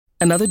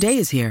Another day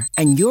is here,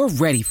 and you're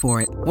ready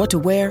for it. What to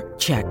wear?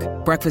 Check.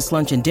 Breakfast,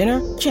 lunch, and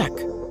dinner? Check.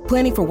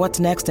 Planning for what's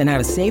next and how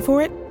to save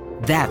for it?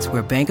 That's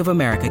where Bank of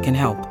America can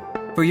help.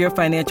 For your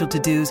financial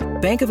to-dos,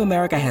 Bank of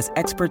America has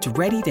experts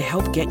ready to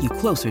help get you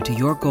closer to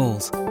your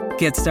goals.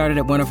 Get started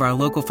at one of our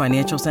local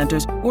financial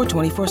centers or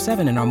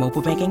 24/7 in our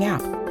mobile banking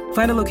app.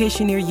 Find a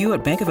location near you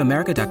at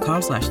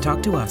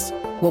bankofamerica.com/talktous.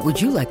 What would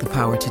you like the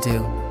power to do?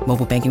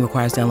 Mobile banking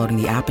requires downloading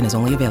the app and is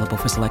only available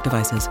for select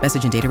devices.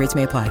 Message and data rates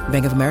may apply.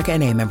 Bank of America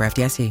N.A., member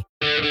FDIC.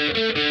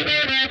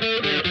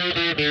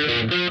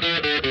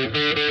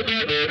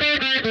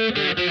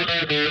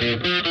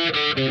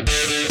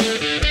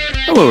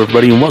 Hello,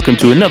 everybody, and welcome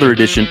to another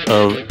edition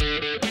of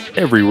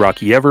Every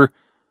Rocky Ever,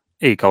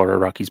 a Colorado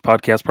Rockies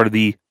podcast, part of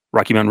the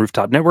Rocky Mountain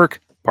Rooftop Network,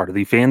 part of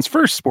the Fans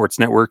First Sports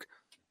Network.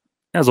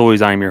 As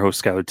always, I am your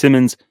host, Skylar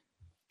Timmons,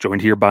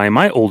 joined here by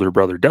my older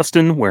brother,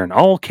 Dustin, wearing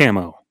all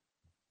camo.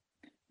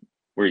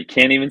 Where you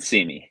can't even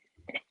see me.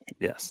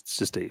 Yes, it's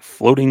just a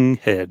floating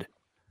head.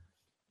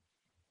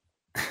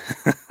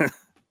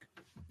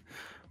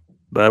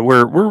 But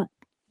we're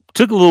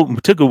took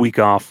a week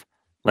off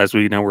last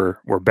week. Now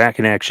we're back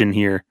in action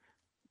here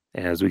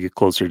as we get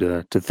closer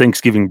to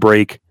Thanksgiving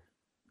break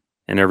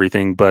and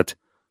everything. But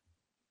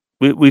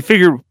we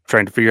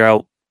trying to figure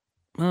out,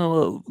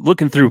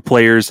 looking through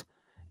players,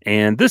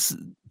 and this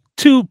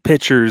two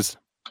pitchers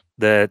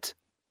that,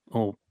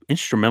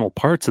 instrumental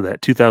parts of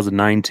that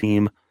 2009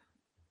 team,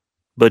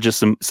 but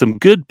just some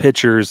good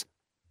pitchers,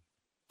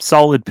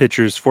 solid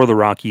pitchers for the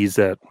Rockies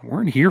that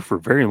weren't here for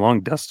very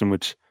long, Dustin,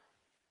 which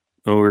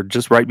were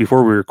just right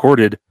before we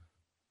recorded.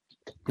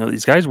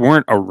 These guys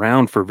weren't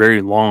around for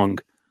very long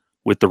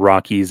with the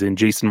Rockies, and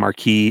Jason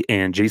Marquis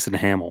and Jason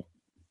Hammel.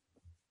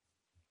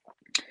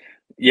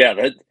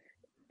 Yeah,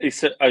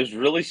 I was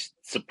really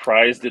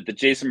surprised at the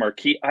Jason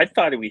Marquis. I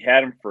thought we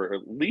had him for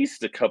at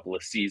least a couple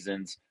of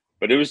seasons,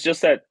 but it was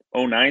just that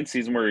 2009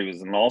 season where he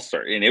was an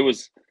all-star, and it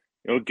was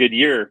a good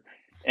year.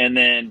 And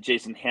then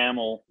Jason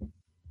Hammel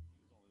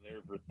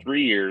there for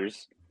 3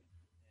 years.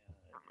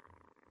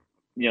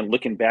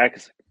 Looking back,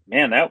 it's like,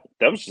 man, that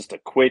was just a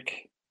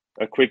quick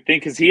thing,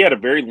 because he had a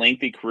very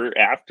lengthy career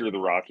after the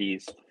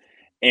Rockies.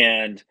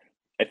 And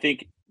I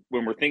think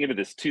when we're thinking of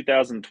this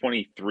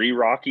 2023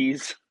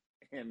 Rockies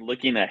and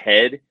looking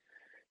ahead,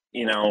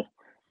 how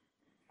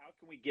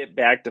can we get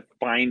back to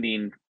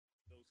finding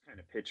those kind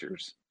of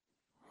pitchers,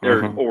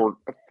 or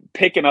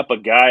picking up a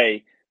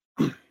guy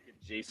like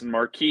Jason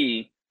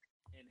Marquis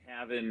and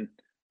having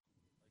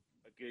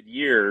a good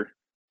year?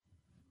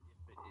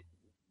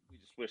 We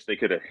just wish they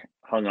could have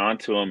hung on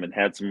to him and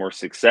had some more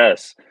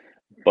success.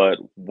 But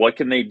what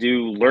can they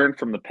do? Learn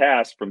from the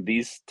past, from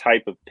these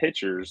type of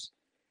pitchers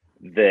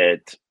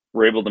that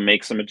were able to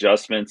make some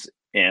adjustments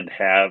and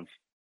have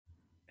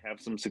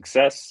some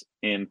success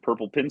in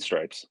purple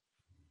pinstripes.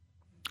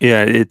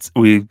 Yeah,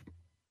 we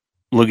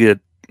look at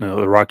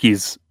the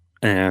Rockies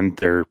and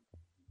their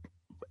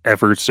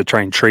efforts to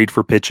try and trade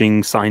for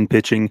pitching, sign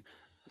pitching,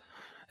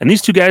 and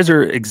these two guys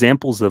are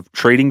examples of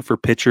trading for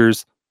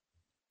pitchers.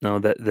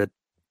 That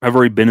I've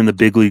already been in the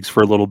big leagues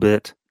for a little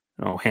bit.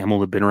 Hammel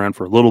had been around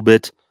for a little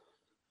bit.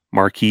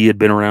 Marquis had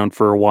been around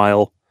for a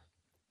while,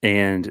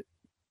 and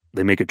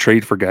they make a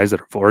trade for guys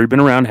that have already been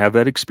around, have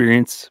that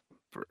experience,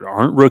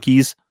 aren't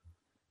rookies,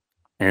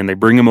 and they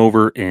bring them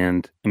over,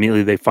 and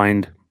immediately they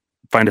find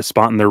a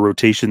spot in their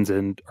rotations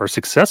and are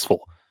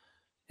successful.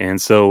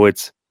 And so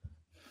it's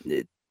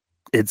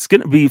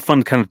going to be fun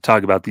to kind of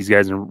talk about these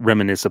guys and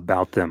reminisce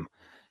about them.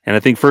 And I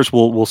think first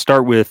we'll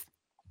start with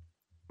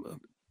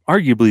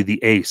arguably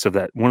the ace of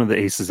that, one of the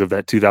aces of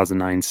that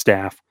 2009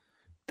 staff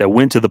that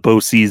went to the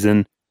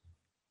postseason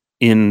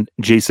in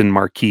Jason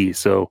Marquis.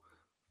 So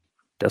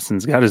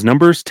Dustin's got his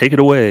numbers. Take it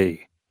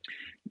away.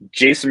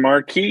 Jason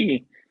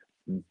Marquis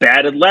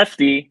batted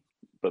lefty,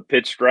 but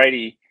pitched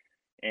righty,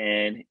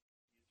 and he's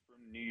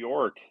from New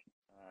York.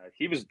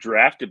 He was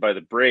drafted by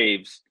the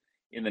Braves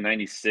in the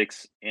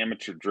 '96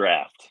 amateur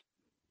draft.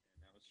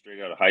 That was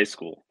straight out of high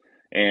school,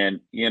 and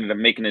he ended up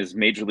making his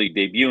major league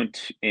debut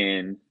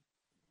in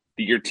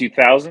the year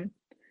 2000,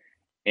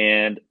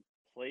 and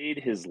played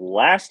his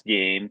last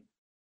game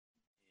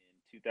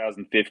in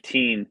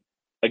 2015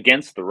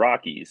 against the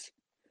Rockies.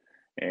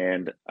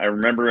 And I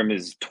remember him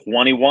as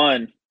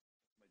 21,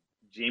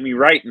 Jamie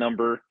Wright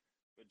number,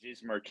 but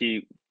Jason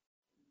Marquis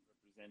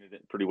represented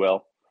it pretty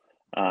well.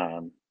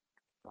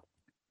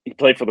 He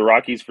played for the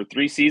Rockies for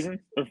 3 seasons.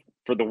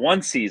 For the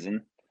 1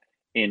 season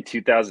in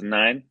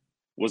 2009,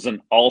 was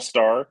an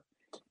all-star,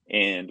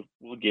 and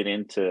we'll get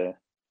into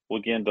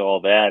all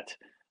that.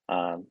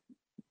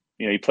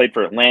 He played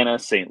for Atlanta,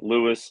 St.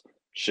 Louis,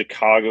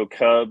 Chicago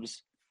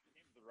Cubs,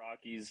 the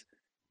Rockies,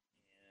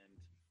 and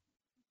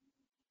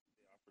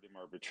they offered him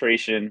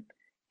arbitration.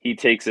 He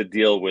takes a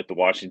deal with the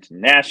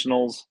Washington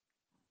Nationals,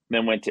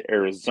 then went to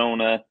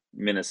Arizona,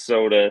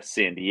 Minnesota,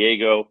 San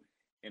Diego,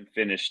 and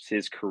finished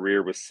his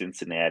career with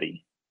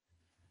Cincinnati.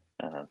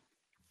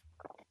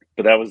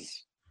 But that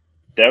was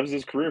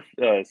his career.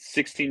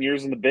 16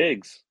 years in the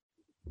bigs.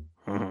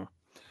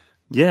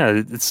 Yeah,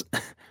 it's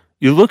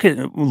you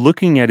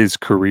looking at his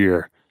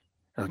career,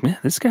 Like, man,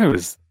 this guy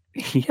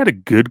he had a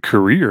good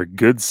career, a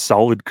good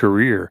solid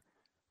career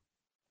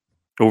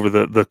over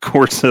the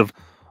course of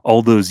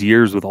all those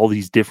years with all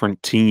these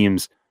different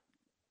teams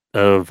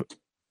of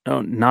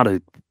not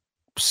a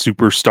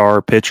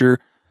superstar pitcher,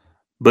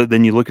 but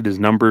then you look at his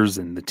numbers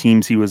and the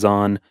teams he was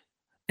on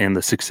and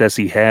the success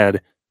he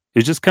had.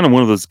 It's just kind of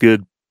one of those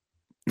good,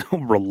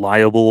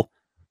 reliable,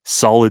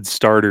 solid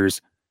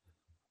starters.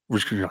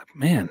 Which you're like,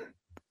 man,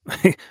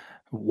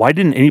 why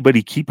didn't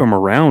anybody keep him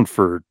around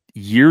for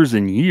years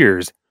and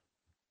years?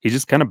 He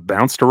just kind of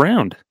bounced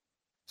around,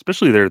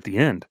 especially there at the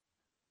end.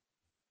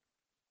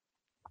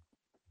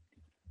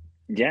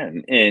 Yeah,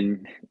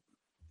 and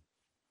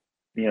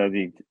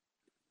the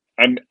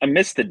I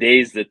miss the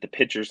days that the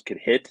pitchers could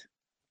hit,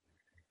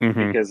 Hmm.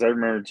 because I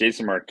remember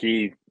Jason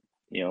Marquis,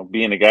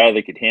 being a guy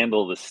that could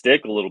handle the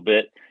stick a little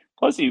bit.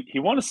 Plus, he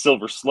won a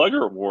Silver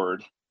Slugger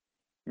award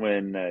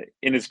when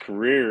in his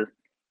career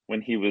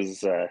when he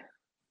was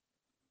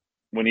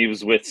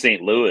with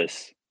St.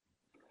 Louis.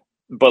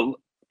 But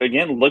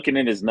again, looking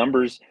at his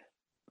numbers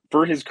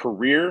for his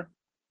career,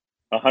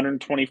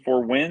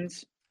 124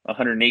 wins,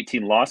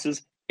 118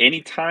 losses.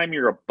 Anytime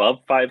you're above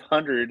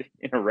 500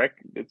 in a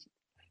record, it's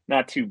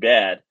not too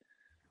bad.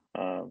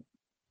 Um,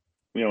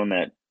 in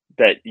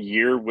that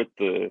year with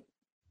and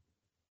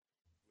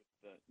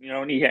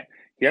he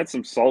had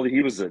some solid.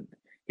 He was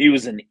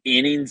an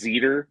innings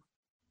eater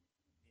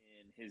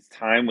in his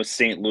time with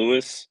St.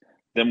 Louis,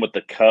 then with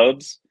the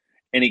Cubs,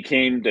 and he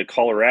came to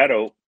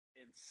Colorado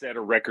and set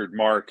a record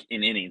mark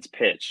in innings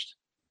pitched,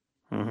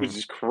 Hmm. which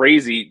is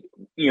crazy.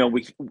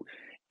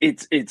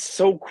 It's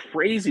so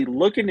crazy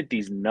looking at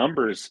these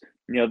numbers.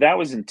 That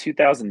was in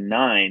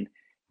 2009,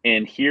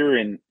 and here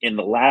in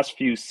the last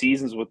few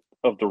seasons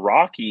of the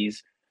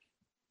Rockies,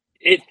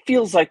 it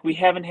feels like we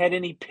haven't had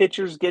any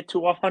pitchers get to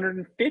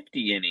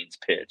 150 innings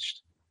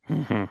pitched.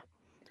 Hmm.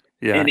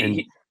 Yeah, And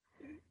and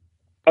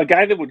a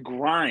guy that would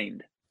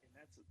grind.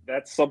 And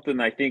that's something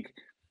I think,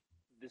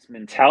 this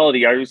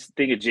mentality. I always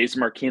think of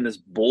Jason Marquis, this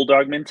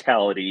bulldog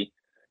mentality.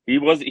 He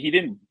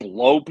didn't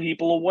blow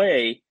people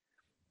away,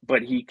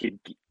 but he could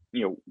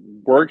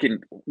work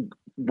and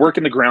work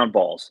in the ground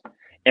balls.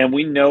 And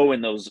we know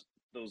in those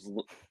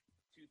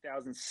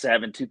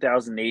 2007,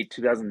 2008,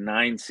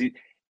 2009,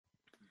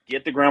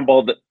 get the ground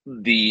ball.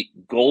 The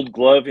Gold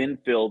Glove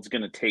infield's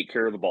going to take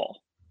care of the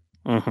ball.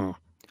 mhm.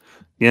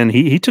 Yeah, and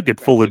he took They've it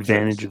had full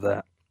advantage success. of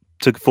that.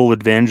 Took full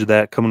advantage of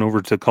that coming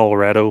over to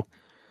Colorado.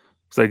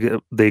 It's like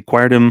they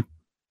acquired him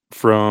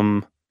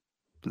from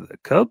the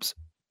Cubs.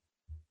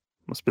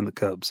 Must have been the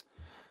Cubs.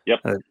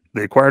 Yep.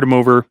 They acquired him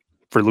over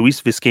for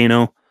Luis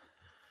Vizcaino.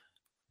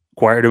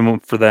 Acquired him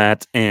for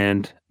that,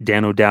 and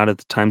Dan O'Dowd at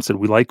the time said,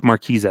 "We like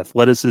Marquis'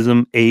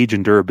 athleticism, age,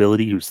 and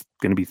durability. He was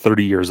going to be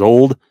 30 years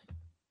old."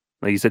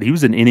 Like you said, he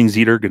was an innings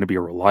eater, going to be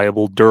a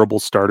reliable, durable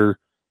starter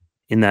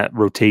in that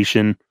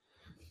rotation.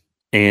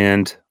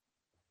 And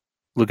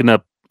looking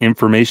up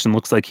information,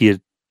 looks like he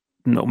had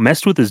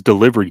messed with his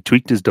delivery,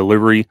 tweaked his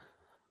delivery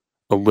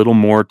a little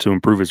more to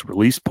improve his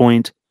release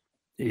point.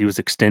 He was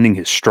extending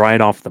his stride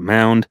off the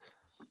mound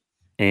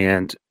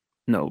and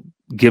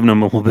giving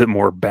him a little bit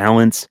more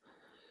balance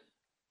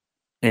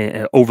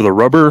over the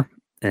rubber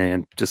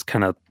and just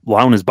kind of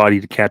allowing his body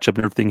to catch up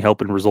and everything,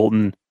 helping result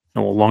in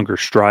a longer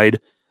stride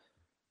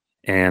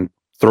and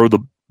throw the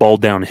ball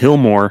downhill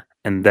more.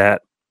 And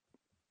that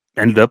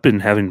ended up in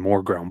having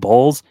more ground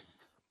balls.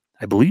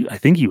 I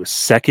think he was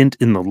second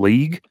in the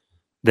league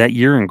that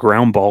year in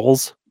ground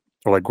balls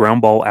or like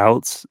ground ball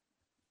outs,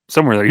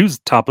 somewhere there. He was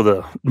top of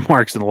the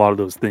marks in a lot of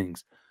those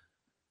things.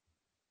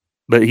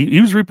 But he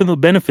was reaping the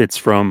benefits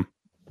from,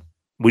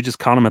 we just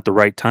caught him at the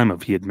right time.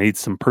 He had made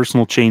some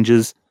personal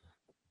changes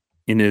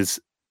in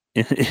his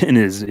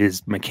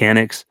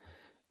mechanics,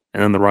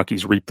 and then the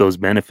Rockies reaped those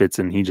benefits,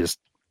 and he just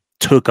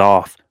took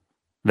off.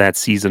 That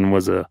season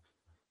was a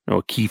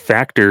key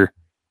factor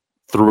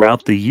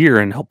throughout the year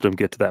and helped him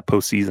get to that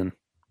postseason.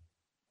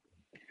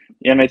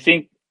 And I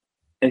think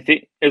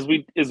as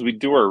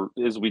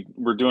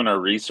we're doing our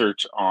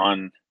research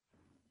on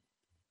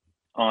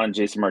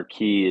Jason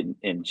Marquis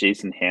and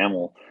Jason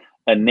Hammel,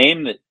 a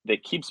name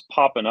that keeps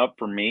popping up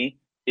for me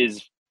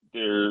is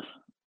one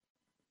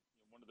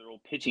of their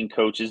old pitching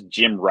coaches,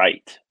 Jim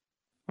Wright.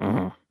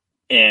 Uh-huh.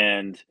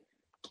 And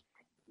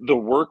the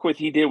work what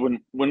he did,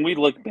 when we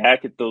look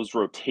back at those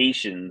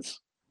rotations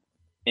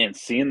and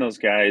seeing those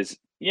guys,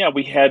 yeah,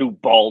 we had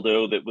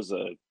Ubaldo that was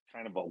a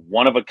kind of a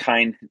one of a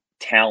kind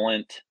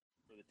talent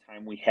for the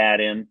time we had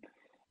him,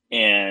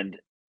 and then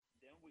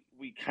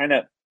we kind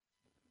of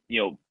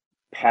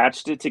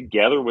patched it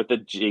together with a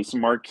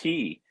Jason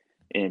Marquis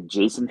and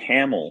Jason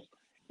Hammel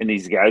and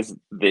these guys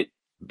that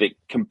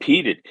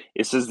competed.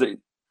 It says that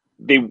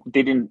they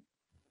didn't,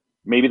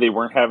 maybe they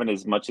weren't having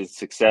as much as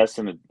success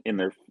in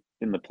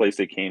the place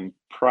they came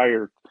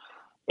prior,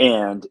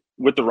 and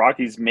with the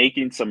Rockies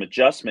making some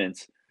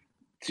adjustments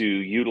to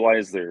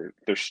utilize their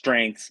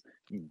strengths,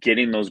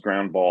 getting those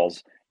ground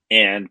balls,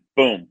 and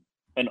boom,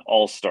 an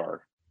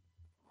all-star.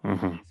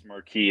 Uh-huh.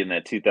 Marquis in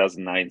that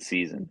 2009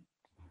 season.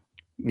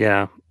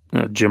 Yeah.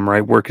 Jim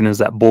Wright working as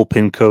that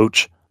bullpen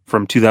coach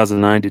from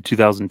 2009 to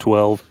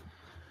 2012.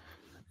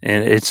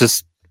 And it's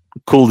just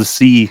cool to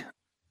see.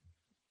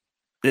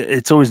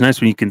 It's always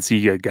nice when you can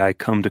see a guy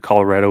come to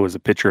Colorado as a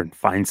pitcher and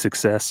find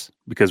success,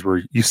 because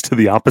we're used to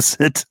the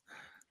opposite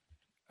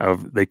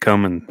of they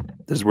come and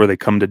this is where they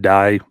come to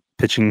die.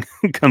 Pitching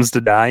comes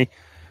to die.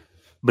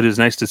 But it's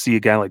nice to see a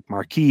guy like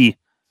Marquis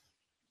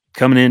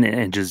coming in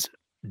and just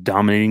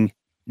dominating,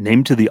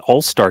 named to the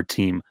All-Star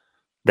team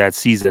that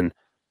season,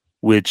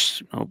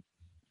 which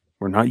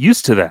we're not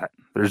used to that.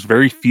 There's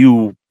very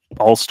few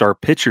All-Star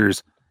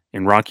pitchers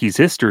in Rocky's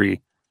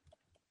history,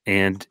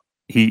 and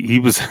he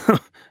was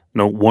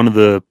one of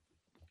the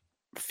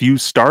few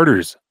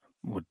starters.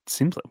 What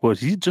seems like, was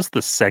he just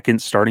the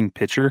second starting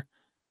pitcher?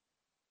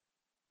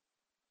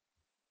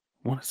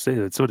 I want to say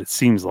that's what it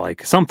seems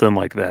like, something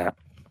like that.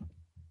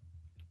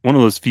 One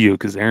of those few,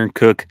 because Aaron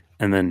Cook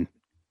and then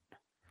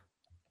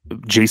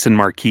Jason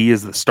Marquis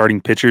is the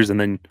starting pitchers, and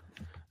then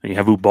you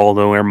have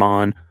Ubaldo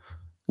Herman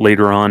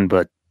later on.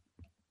 But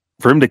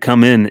for him to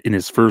come in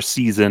his first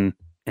season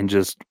and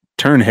just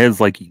turn heads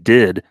like he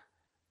did,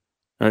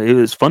 it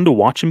was fun to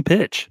watch him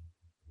pitch.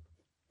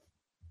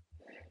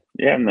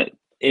 Yeah,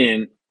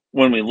 and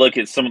when we look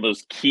at some of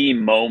those key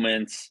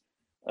moments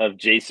of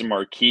Jason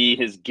Marquis,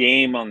 his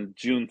game on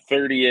June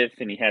 30th,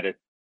 and he had a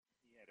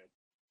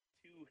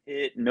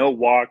 2-hit, no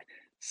walk,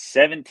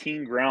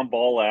 17 ground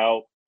ball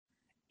out,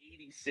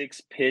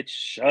 86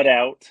 pitch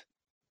shutout.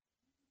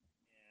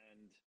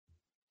 And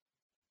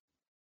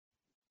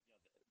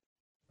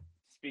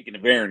speaking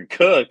of Aaron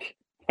Cook,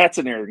 that's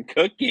an Aaron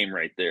Cook game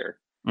right there.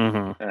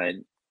 Mm-hmm.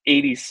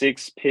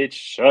 86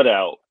 pitch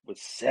shutout with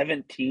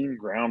 17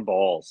 ground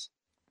balls,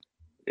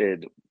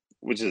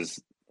 which is,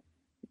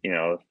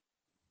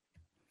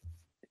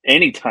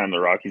 anytime the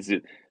Rockies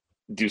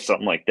do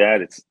something like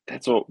that,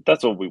 that's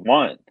what we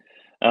want.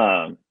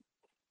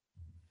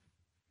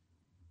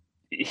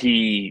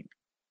 He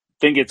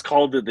then gets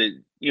called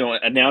to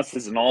announced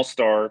as an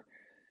all-star,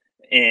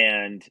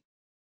 and what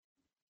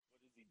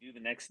does he do the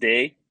next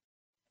day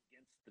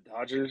against the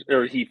Dodgers?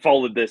 Or he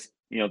followed this,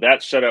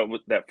 that shutout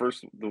with that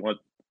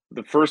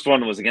the first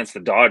one was against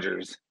the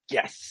Dodgers.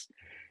 Yes.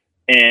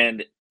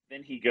 And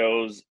then he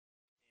goes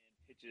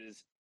and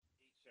pitches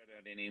 8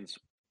 shutout innings,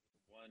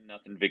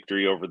 1-0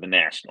 victory over the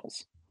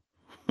Nationals.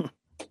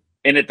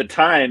 And at the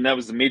time, that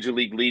was the Major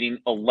League leading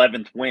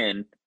 11th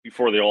win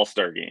before the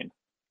All-Star game.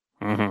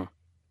 Mm-hmm.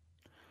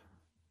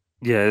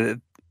 Yeah,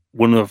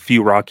 one of the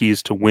few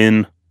Rockies to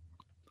win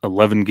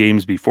 11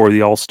 games before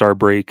the All-Star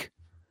break.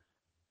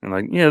 And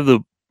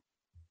the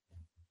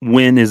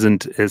win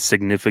isn't as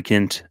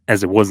significant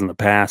as it was in the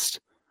past,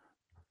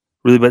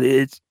 really, but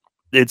it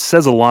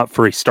says a lot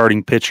for a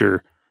starting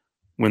pitcher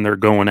when they're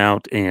going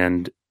out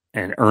and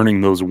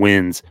earning those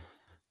wins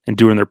and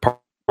doing their parts.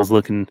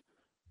 Looking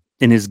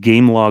in his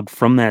game log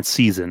from that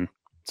season,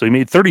 so he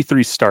made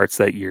 33 starts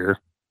that year,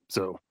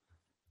 so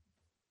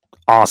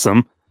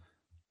awesome.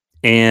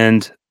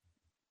 And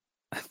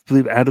I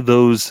believe out of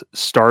those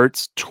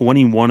starts,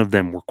 21 of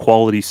them were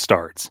quality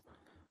starts.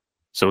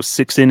 So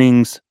 6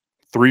 innings,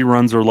 3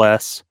 runs or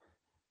less.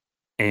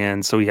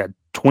 And so he had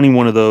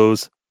 21 of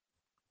those.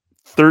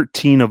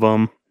 16 of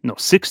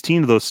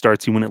those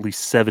starts, he went at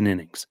least 7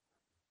 innings.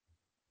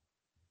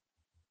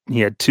 He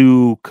had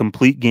 2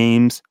 complete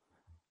games.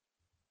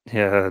 He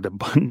had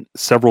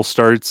several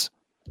starts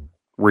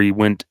where he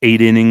went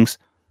 8 innings.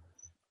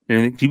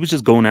 And he was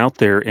just going out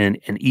there and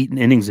eating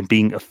innings and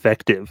being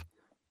effective.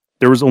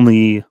 There was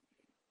only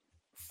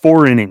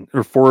 4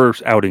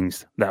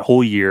 outings that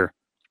whole year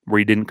where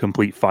he didn't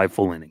complete 5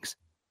 full innings.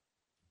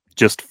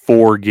 Just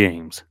 4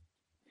 games.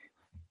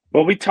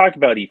 Well, we talk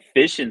about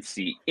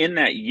efficiency. In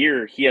that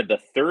year, he had the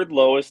 3rd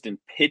lowest in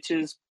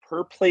pitches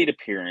per plate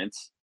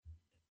appearance,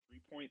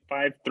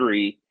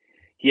 3.53.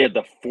 He had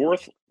the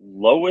 4th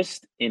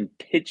lowest in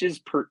pitches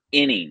per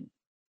inning.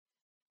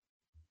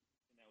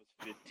 That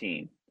was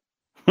 15.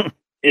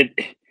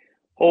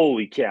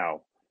 Holy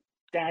cow.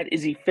 That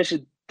is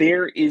efficient.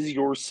 There is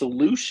your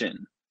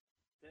solution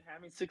to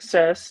having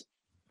success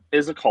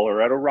as a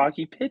Colorado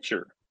Rocky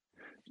pitcher.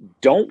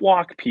 Don't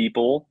walk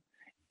people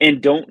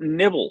and don't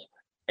nibble.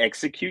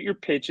 Execute your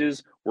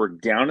pitches, work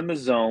down in the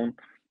zone,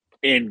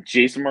 and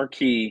Jason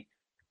Marquis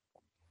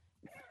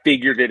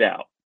figured it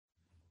out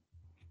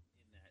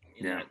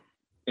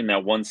in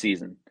that one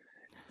season.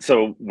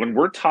 So when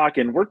we're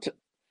talking,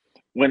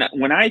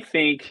 when I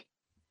think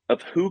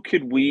of who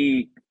could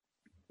we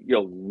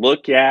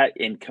look at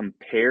and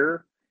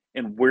compare,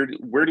 and where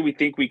do we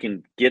think we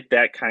can get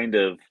that kind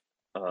of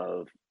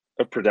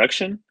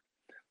production?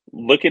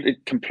 Look at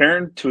it,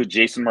 comparing to a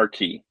Jason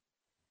Marquis.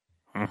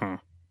 Mm-hmm.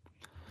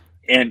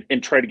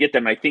 And try to get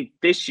them. I think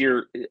this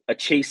year a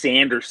Chase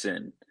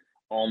Anderson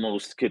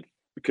almost could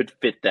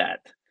fit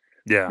that.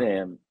 Yeah.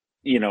 And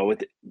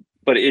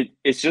but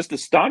it's just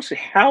astonishing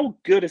how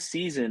good a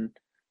season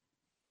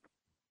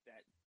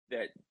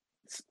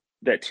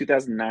that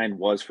 2009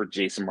 was for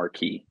Jason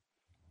Marquis.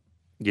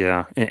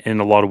 Yeah, in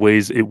a lot of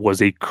ways, it was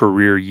a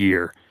career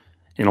year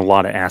in a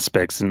lot of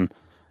aspects. And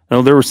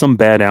there were some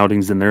bad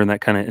outings in there, and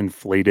that kind of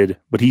inflated.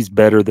 But he's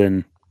better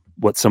than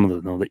what some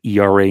of the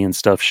ERA and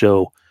stuff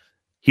show.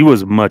 He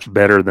was much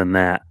better than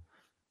that,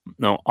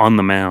 on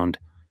the mound.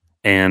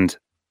 And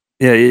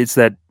yeah, it's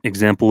that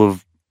example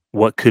of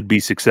what could be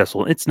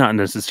successful. It's not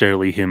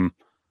necessarily him,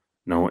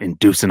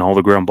 inducing all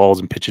the ground balls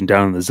and pitching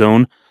down in the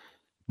zone,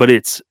 but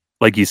it's,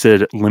 like you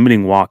said,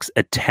 limiting walks,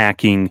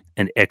 attacking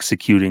and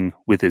executing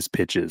with his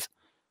pitches.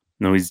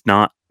 He's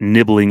not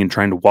nibbling and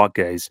trying to walk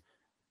guys.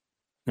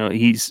 No,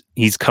 he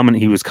was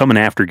coming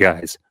after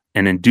guys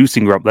and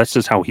inducing. That's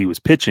just how he was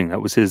pitching.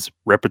 That was his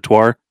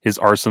repertoire, his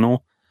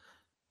arsenal.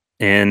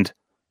 And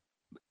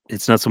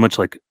it's not so much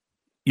like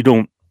you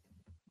don't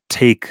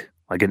take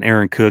like an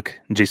Aaron Cook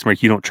and Jason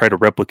Marquis, you don't try to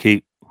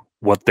replicate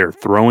what they're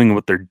throwing,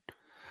 what they're,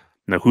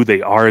 who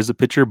they are as a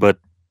pitcher, but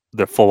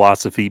the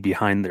philosophy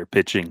behind their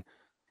pitching.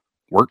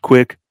 Work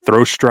quick,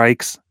 throw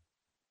strikes.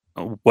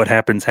 What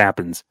happens,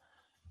 happens.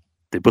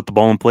 They put the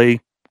ball in play,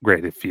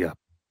 great. If you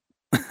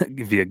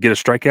get a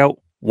strikeout,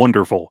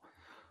 wonderful.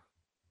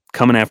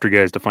 Coming after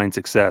guys to find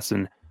success.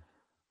 And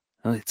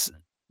it's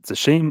a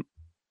shame.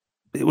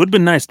 It would have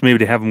been nice maybe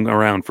to have him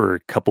around for a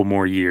couple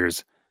more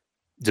years,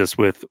 just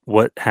with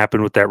what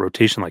happened with that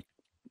rotation. Like,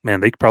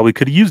 man, they probably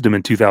could have used him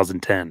in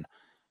 2010,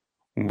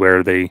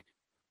 where they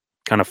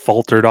kind of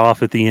faltered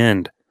off at the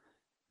end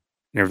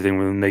and everything,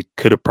 when they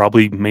could have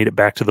probably made it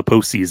back to the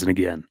postseason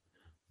again.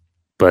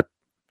 But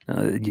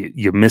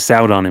you miss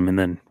out on him, and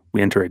then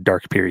we enter a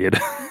dark period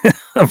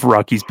of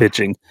Rocky's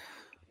pitching.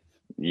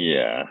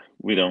 Yeah,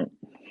 we don't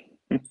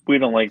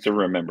like to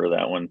remember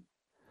that one.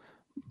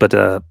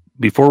 But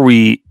before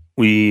we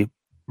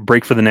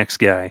break for the next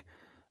guy,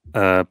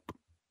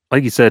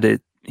 like you said,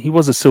 he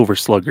was a silver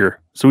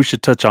slugger, so we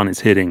should touch on his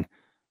hitting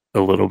a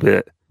little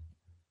bit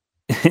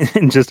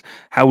and just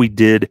how he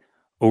did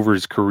over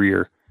his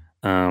career.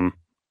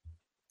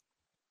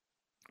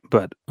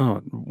 But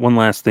one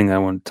last thing I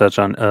want to touch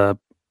on.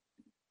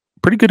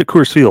 Pretty good at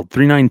Coors Field,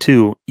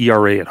 3.92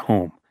 ERA at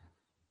home.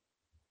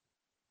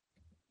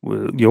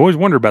 You always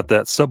wonder about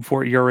that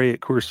sub-4 ERA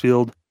at Coors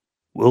Field.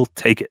 We'll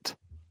take it.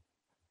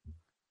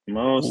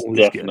 Most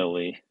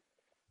definitely. Good.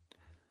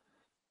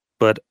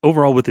 But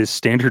overall, with his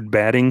standard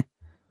batting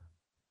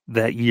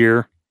that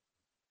year,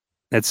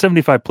 at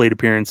 75 plate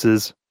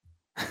appearances,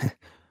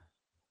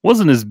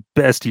 wasn't his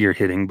best year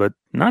hitting, but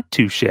not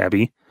too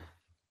shabby.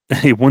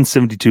 A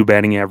 172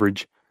 batting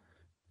average.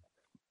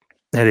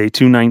 Had a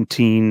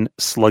 219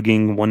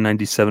 slugging,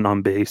 197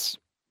 on base.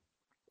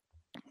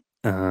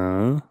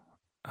 How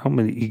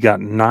many? He got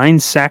 9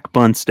 sack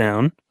bunts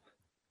down,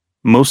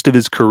 most of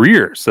his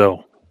career.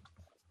 So,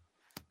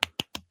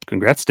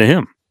 congrats to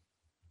him.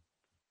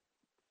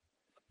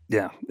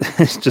 Yeah,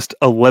 it's just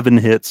 11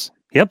 hits.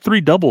 He had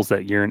 3 doubles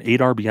that year and 8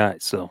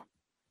 RBIs. So,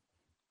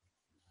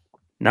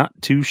 not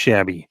too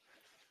shabby.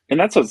 And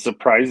that's what's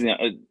surprising.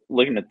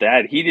 Looking at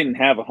that, he didn't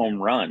have a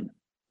home run,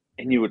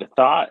 and you would have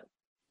thought,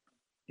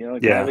 a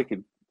guy that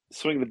could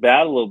swing the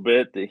bat a little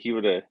bit, that he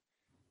would have,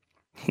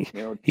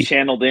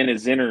 channeled in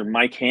his inner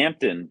Mike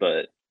Hampton.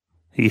 But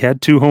he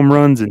had 2 home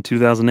runs in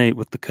 2008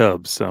 with the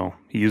Cubs, so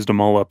he used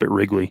them all up at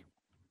Wrigley.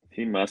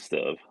 He must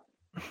have.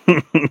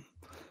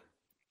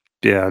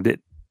 Yeah,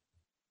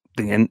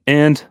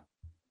 and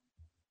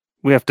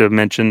we have to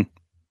mention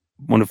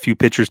one of the few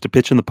pitchers to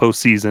pitch in the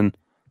postseason.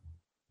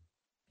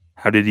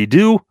 How did he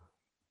do?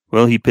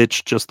 Well, he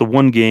pitched just the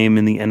one game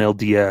in the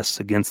NLDS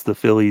against the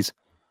Phillies.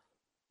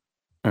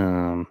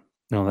 No,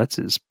 that's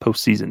his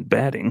postseason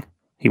batting.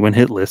 He went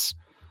hitless,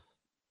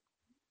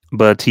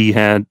 but he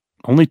had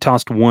only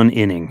tossed 1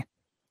 inning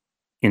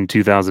in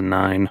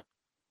 2009.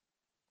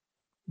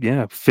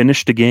 Yeah,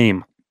 finished a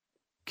game.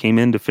 Came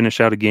in to finish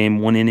out a game,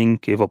 1 inning,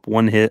 gave up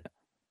 1 hit.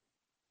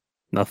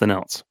 Nothing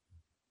else.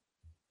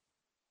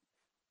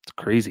 It's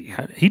crazy.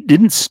 He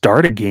didn't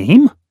start a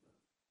game?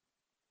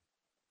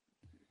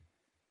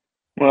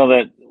 Well,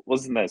 that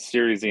wasn't that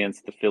series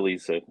against the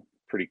Phillies a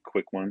pretty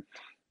quick one.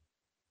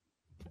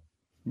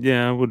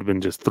 Yeah, it would have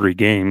been just 3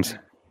 games.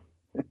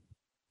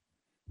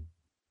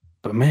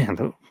 But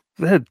man,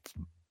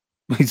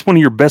 he's one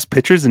of your best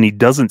pitchers and he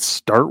doesn't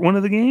start one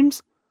of the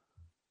games?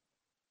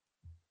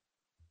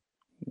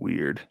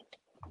 Weird.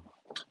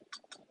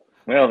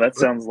 Well, that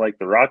sounds like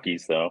the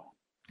Rockies, though.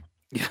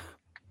 Yeah.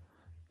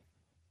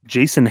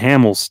 Jason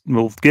Hammel,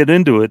 we'll get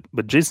into it,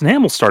 but Jason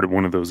Hammel started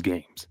one of those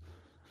games.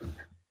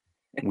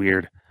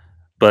 Weird.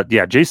 But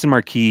yeah, Jason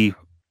Marquis,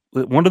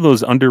 one of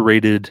those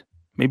underrated,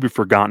 maybe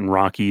forgotten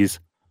Rockies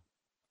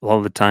a lot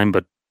of the time,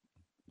 but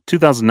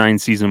 2009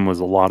 season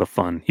was a lot of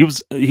fun. He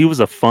was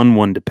a fun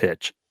one to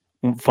pitch,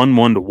 fun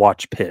one to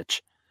watch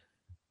pitch,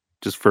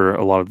 just for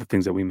a lot of the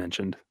things that we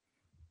mentioned.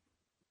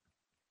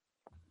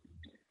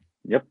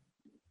 Yep.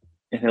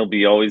 And he'll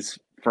be always,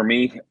 for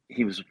me,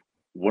 he was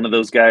one of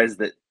those guys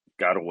that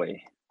got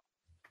away.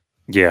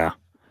 Yeah.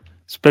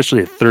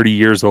 Especially at 30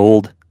 years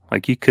old.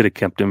 Like, you could have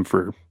kept him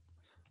for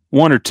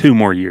 1 or 2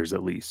 more years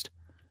at least.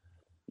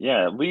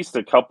 Yeah, at least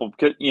a couple,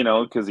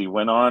 because he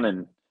went on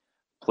and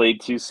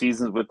played 2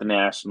 seasons with the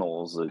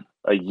Nationals,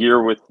 a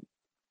year with,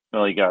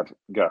 he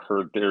got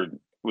hurt there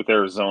with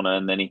Arizona,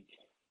 and then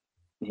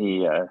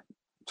he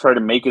tried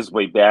to make his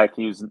way back.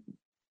 He was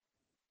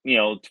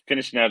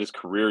finishing out his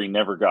career, he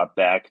never got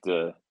back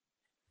to,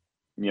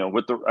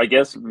 with I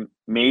guess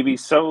maybe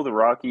so the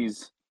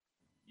Rockies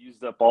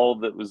used up all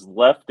that was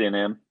left in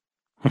him,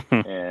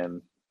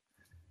 and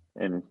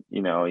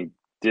he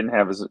didn't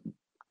have as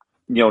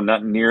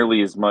not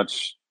nearly as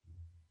many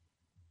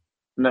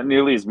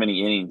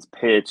innings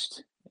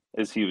pitched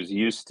as he was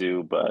used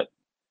to, but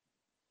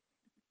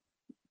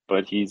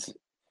he's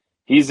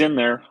in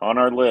there on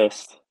our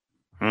list.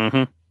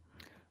 Mm-hmm.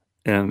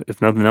 And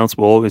if nothing else,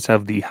 we'll always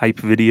have the hype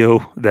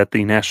video that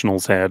the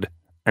Nationals had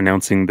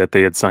announcing that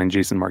they had signed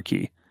Jason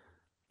Marquis.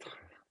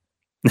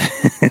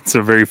 It's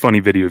a very funny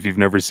video. If you've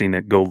never seen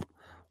it, go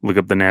look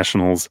up the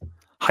Nationals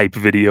hype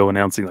video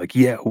announcing, like,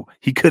 yeah,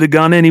 he could have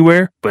gone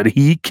anywhere, but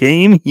he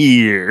came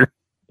here.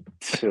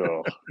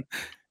 Oh.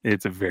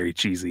 It's a very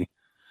cheesy.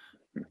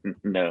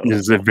 No.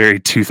 It's a very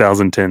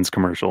 2010s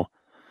commercial.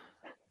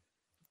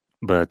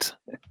 But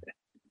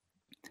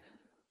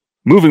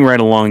moving right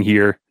along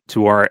here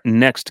to our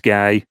next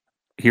guy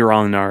here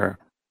on our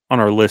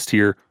list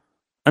here,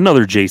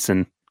 another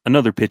Jason,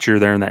 another pitcher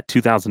there in that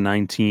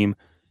 2009 team.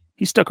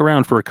 He stuck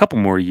around for a couple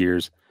more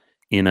years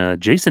in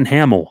Jason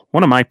Hammel,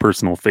 one of my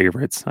personal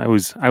favorites. I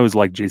always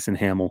liked Jason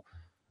Hammel.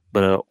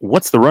 But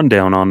what's the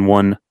rundown on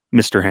one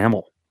Mr.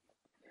 Hammel?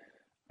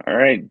 All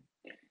right.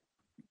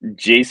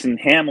 Jason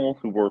Hammel,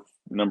 who wore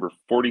number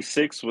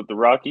 46 with the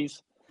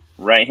Rockies,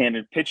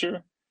 right-handed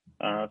pitcher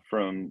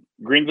from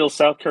Greenville,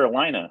 South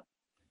Carolina.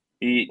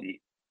 He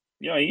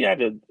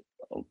had a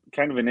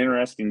kind of an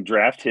interesting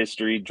draft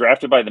history.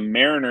 Drafted by the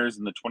Mariners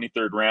in the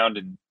 23rd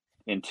round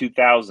in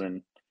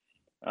 2000,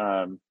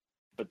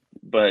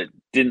 but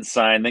didn't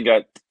sign. Then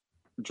got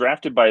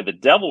drafted by the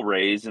Devil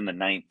Rays in the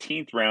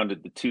 19th round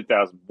of the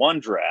 2001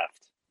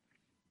 draft,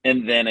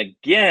 and then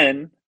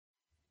again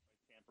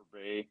Tampa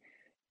Bay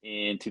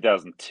in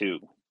 2002,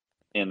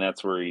 and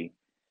that's where he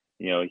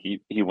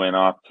went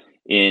off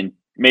and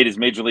made his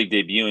major league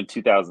debut in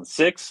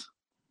 2006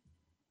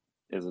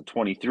 as a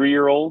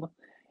 23-year-old,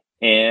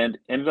 and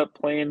ended up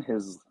playing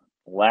his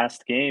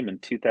last game in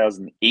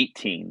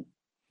 2018.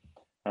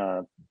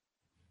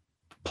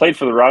 Played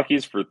for the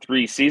Rockies for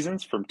 3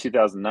 seasons from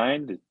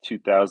 2009 to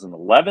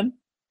 2011.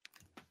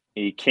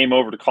 He came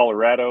over to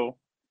Colorado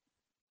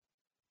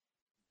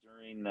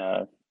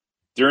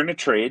during a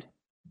trade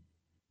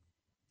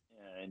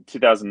in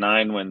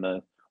 2009 when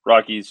the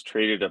Rockies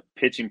traded a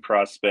pitching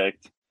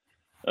prospect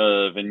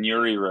of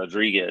Yuri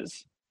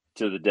Rodriguez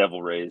to the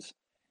Devil Rays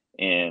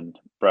and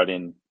brought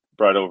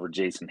over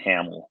Jason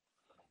Hammel.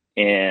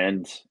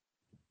 And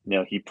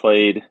he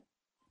played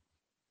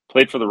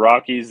for the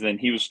Rockies. Then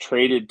he was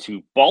traded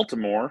to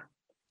Baltimore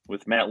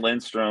with Matt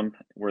Lindstrom,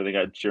 where they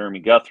got Jeremy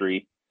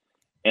Guthrie,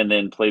 and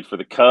then played for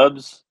the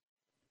Cubs,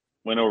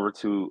 went over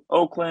to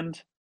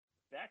Oakland,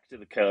 back to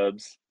the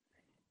Cubs,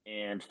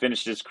 and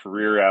finished his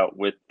career out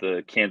with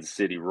the Kansas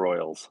City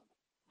Royals.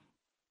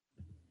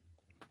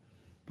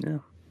 Yeah.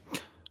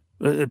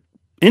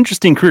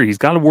 Interesting career. He's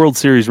got a World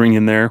Series ring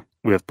in there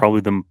with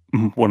probably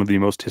one of the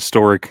most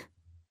historic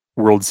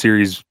World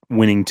Series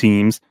winning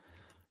teams.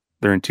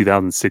 They're in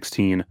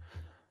 2016.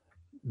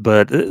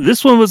 But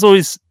this one was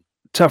always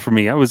tough for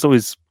me. I was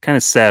always kind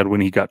of sad when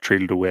he got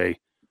traded away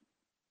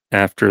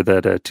after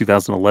that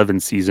 2011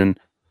 season,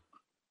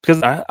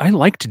 because I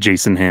liked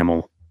Jason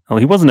Hammel. Well,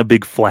 he wasn't a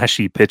big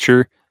flashy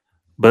pitcher,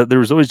 but there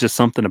was always just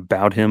something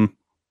about him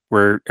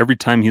where every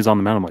time he was on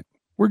the mound, I'm like,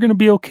 we're going to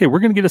be okay. We're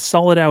going to get a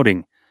solid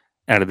outing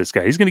out of this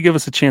guy. He's going to give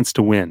us a chance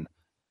to win.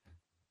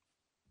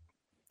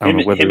 Him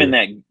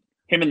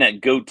and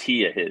that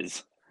goatee of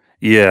his.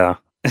 Yeah.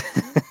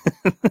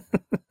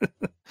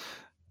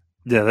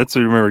 Yeah, that's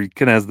what I remember. He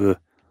kind of has the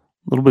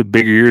little bit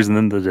bigger ears and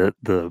then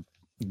the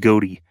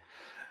goatee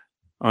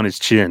on his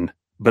chin.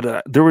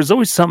 But there was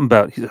always something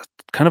about he's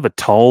kind of a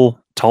taller,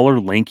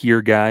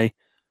 lankier guy,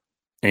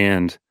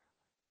 and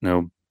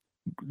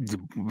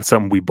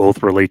something we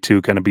both relate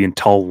to, kind of being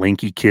tall,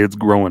 lanky kids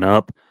growing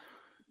up.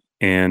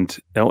 And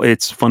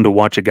it's fun to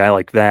watch a guy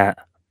like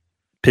that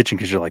pitching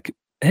because you're like,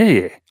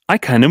 hey, I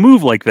kind of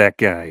move like that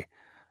guy.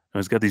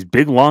 He's got these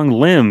big, long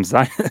limbs.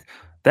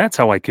 That's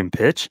how I can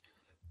pitch.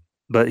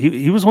 But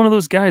he was one of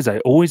those guys I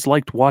always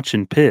liked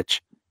watching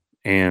pitch.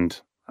 And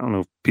I don't know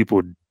if people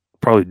would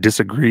probably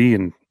disagree,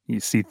 and you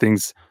see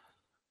things,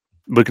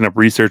 looking up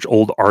research,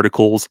 old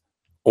articles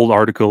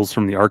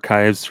from the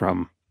archives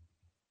from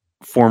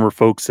former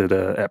folks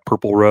at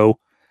Purple Row,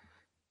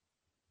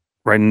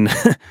 writing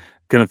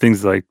kind of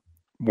things like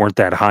weren't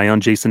that high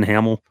on Jason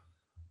Hammel.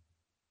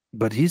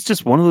 But he's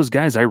just one of those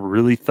guys I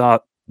really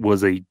thought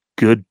was a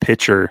good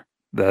pitcher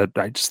that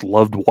I just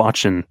loved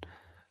watching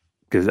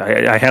because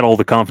I had all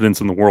the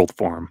confidence in the world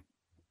for him.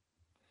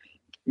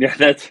 Yeah,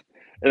 that's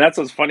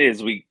what's funny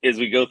as we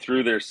go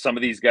through. There's some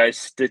of these guys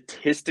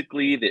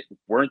statistically that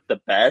weren't the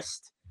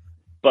best,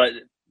 but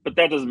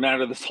that doesn't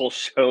matter. This whole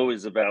show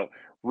is about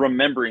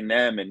remembering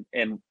them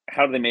and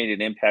how they made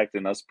an impact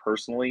on us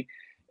personally.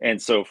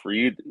 And so for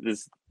you,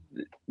 this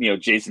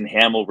Jason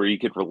Hammel, where you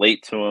could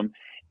relate to him,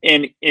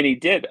 and he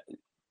did.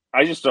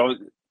 I just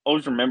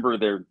always remember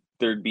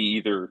there'd be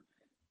either,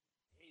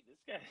 hey, this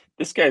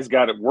this guy's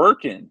got it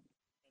working. And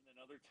then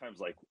other times,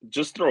 like,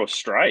 just throw a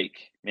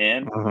strike,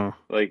 man. Uh-huh.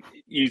 Like,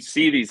 you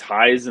see these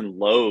highs and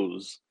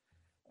lows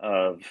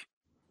of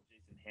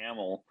Jason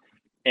Hammel,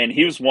 and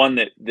he was one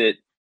that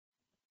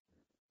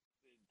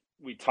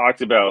we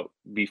talked about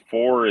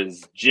before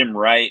is Jim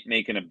Wright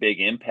making a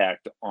big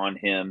impact on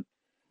him.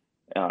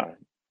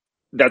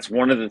 That's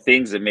one of the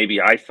things that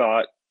maybe I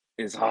thought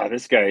is,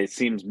 this guy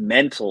seems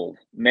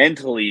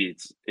mentally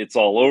it's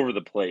all over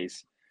the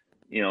place.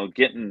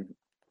 Getting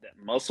that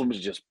muscle was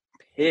just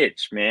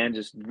pitch, man.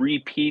 Just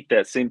repeat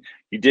that same.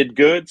 You did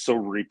good, so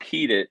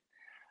repeat it.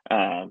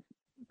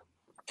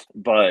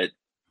 But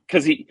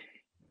because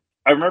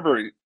I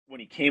remember when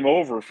he came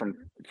over from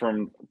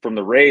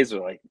the Rays,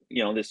 they're like,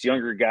 this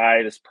younger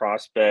guy, this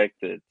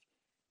prospect that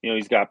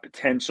he's got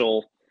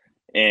potential,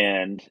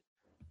 and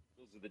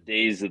those are the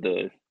days of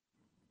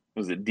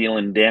was it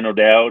Dylan Dan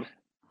O'Dowd,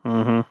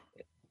 Mm-hmm.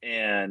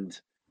 and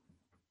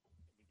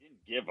he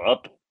didn't give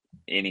up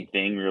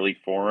anything really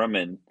for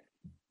him,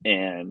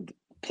 and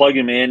plug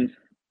him in.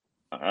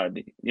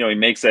 He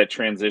makes that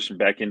transition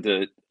back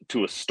into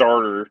a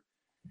starter,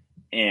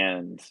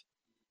 and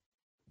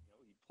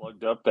he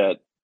plugged up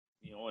that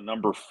a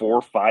number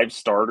 4-5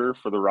 starter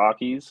for the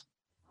Rockies,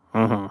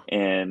 Uh-huh.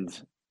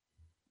 and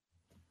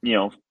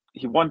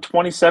he won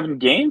 27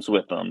 games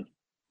with them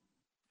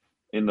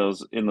in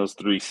those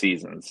 3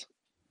 seasons,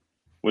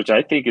 which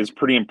I think is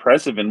pretty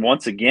impressive. And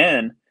once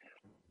again,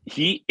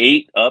 he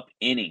ate up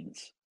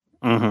innings.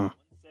 Uh-huh.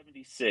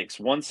 176,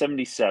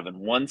 177,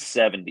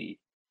 170.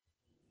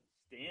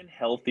 Staying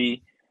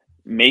healthy,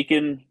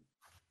 making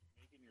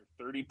your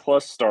 30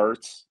 plus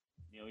starts.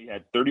 He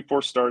had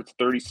 34 starts,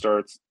 30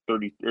 starts,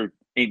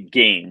 8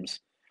 games.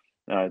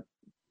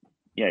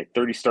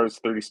 30 starts,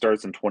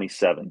 and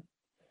 27.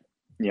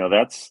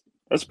 That's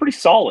pretty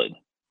solid.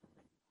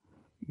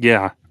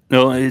 Yeah.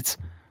 No, I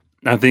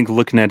think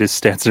looking at his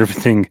stats and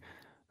everything,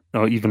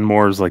 even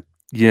more is like,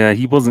 yeah,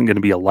 he wasn't going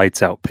to be a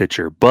lights out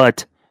pitcher,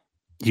 but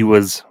he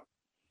was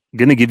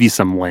going to give you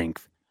some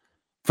length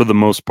for the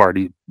most part.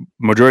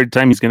 Majority of the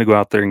time, he's going to go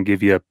out there and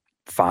give you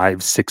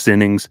 5-6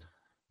 innings.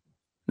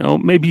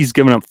 Maybe he's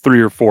given up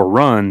 3 or 4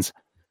 runs,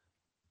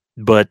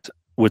 but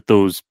with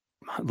those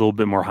a little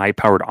bit more high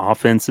powered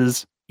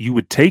offenses, you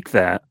would take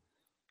that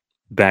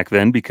back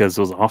then because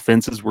those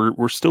offenses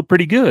were still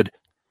pretty good.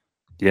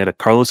 You had a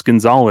Carlos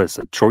Gonzalez,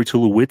 a Troy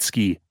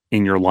Tulowitzki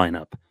in your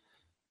lineup,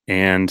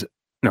 and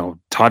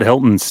Todd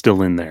Helton's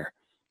still in there,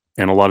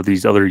 and a lot of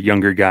these other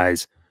younger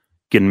guys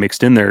getting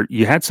mixed in there.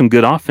 You had some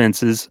good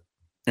offenses,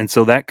 and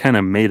so that kind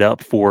of made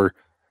up for.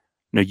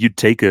 You'd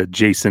take a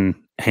Jason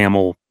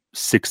Hammel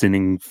 6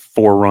 inning,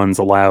 4 runs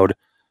allowed,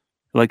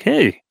 like,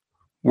 hey,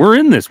 we're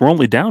in this. We're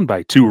only down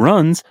by 2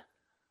 runs,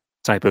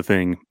 type of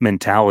thing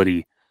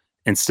mentality,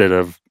 instead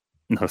of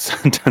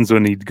sometimes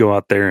when he'd go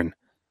out there and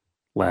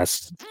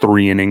last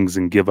 3 innings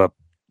and give up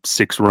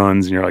 6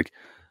 runs, and you're like,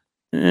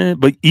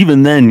 but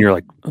even then you're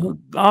like, the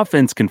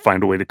offense can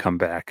find a way to come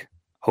back,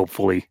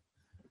 hopefully.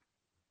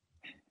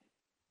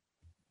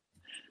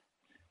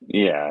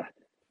 Yeah.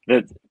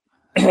 That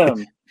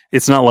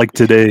it's not like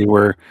today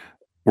where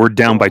we're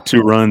down by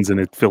 2 runs and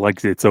it feel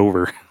like it's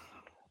over.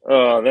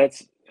 Oh,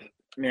 that's,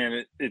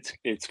 man,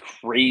 it's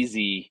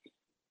crazy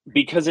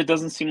because it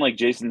doesn't seem like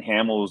Jason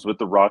Hammel was with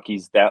the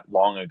Rockies that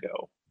long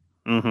ago.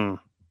 Mm-hmm.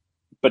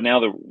 But now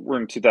that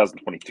we're in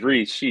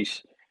 2023,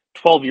 sheesh,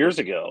 12 years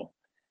ago.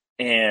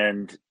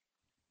 And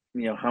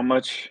how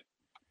much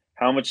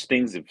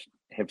things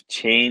have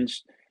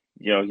changed.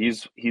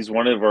 He's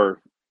one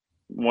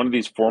of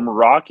these former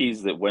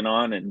Rockies that went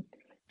on, and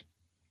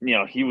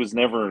he was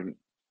never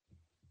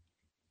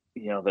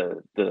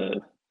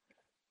the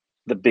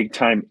big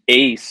time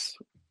ace.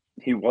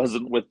 He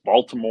wasn't with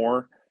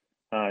Baltimore.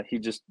 He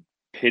just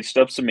pitched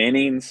up some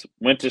innings,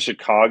 went to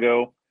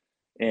Chicago,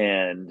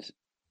 and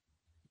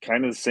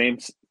kind of the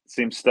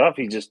same stuff.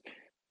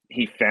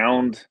 He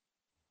found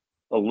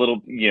a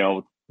little,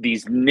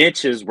 these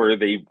niches where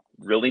they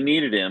really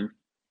needed him,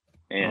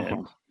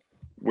 and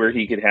where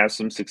he could have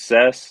some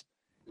success,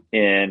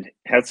 and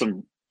had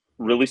some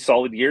really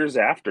solid years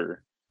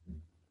after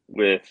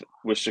with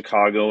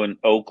Chicago and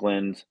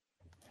Oakland.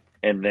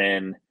 And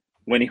then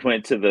when he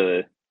went to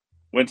the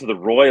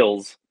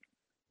Royals,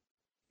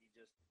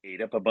 he just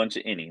ate up a bunch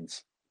of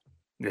innings.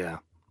 Yeah.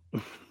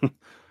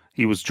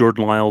 He was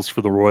Jordan Lyles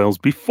for the Royals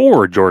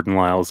before Jordan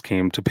Lyles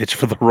came to pitch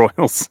for the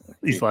Royals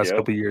these last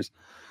couple of years.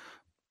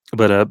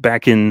 But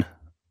back in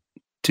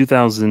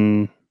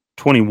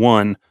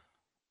 2021,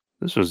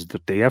 this was the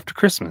day after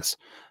Christmas,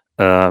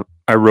 I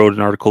wrote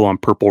an article on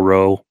Purple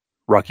Row,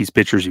 Rockies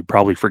pitchers you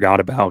probably forgot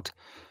about,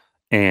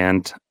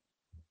 and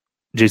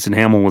Jason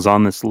Hammel was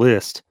on this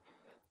list.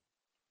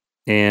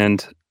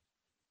 And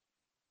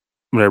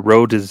what I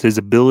wrote is his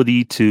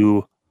ability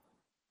to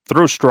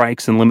throw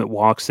strikes and limit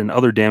walks and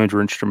other damage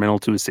were instrumental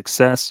to his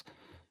success.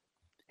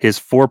 His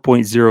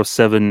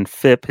 4.07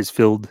 FIP, his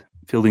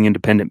fielding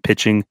independent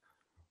pitching,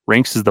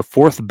 ranks as the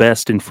 4th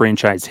best in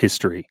franchise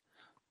history.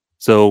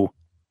 So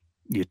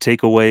you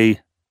take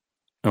away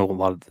a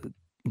lot of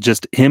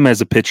just him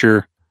as a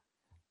pitcher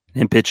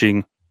Him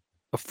pitching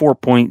a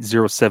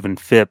 4.07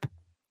 FIP,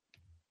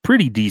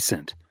 pretty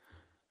decent.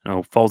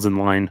 Falls in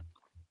line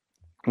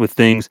with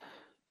things.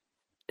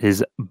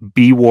 His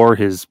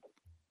his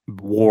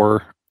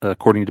WAR,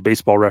 according to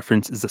Baseball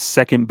Reference, is the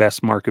second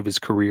best mark of his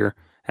career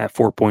at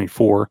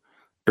 4.4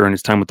 during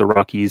his time with the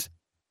Rockies,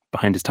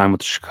 behind his time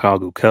with the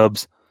Chicago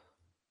Cubs.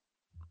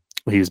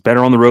 He was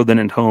better on the road than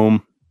at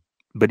home,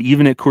 but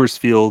even at Coors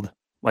Field,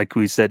 like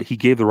we said, he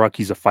gave the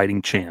Rockies a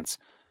fighting chance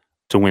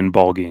to win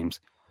ball games.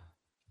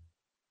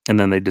 And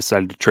then they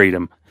decided to trade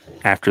him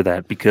after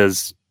that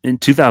because in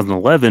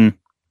 2011,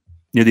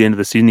 near the end of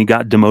the season, he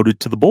got demoted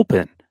to the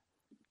bullpen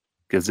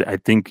because I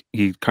think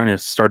he kind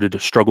of started to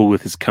struggle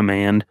with his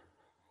command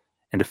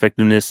and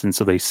effectiveness. And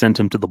so they sent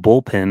him to the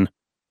bullpen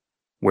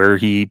where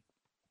he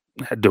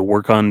had to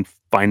work on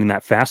finding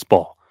that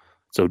fastball.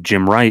 So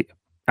Jim Wright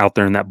out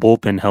there in that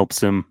bullpen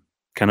helps him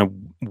kind of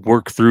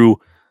work through,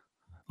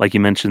 like you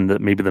mentioned,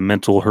 that maybe the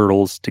mental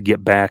hurdles to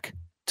get back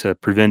to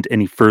prevent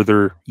any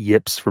further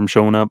yips from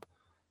showing up.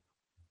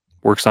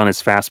 Works on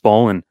his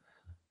fastball, and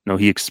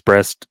he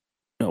expressed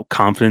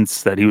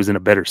confidence that he was in a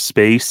better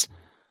space,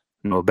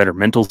 a better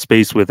mental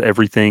space with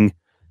everything,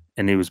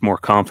 and he was more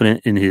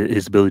confident in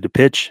his ability to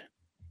pitch.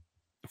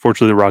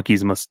 Fortunately, the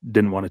Rockies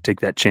didn't want to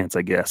take that chance,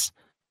 I guess,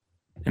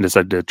 and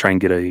decided to try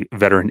and get a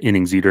veteran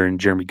innings eater in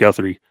Jeremy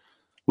Guthrie,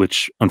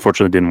 which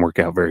unfortunately didn't work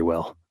out very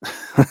well.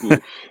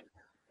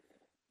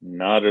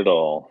 Not at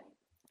all.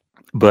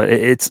 But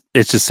it's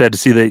just sad to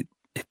see that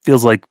it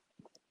feels like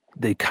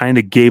they kind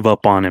of gave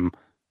up on him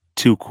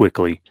too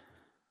quickly.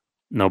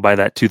 By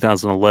that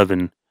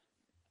 2011,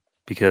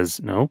 because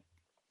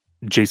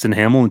Jason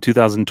Hammel in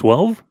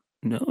 2012,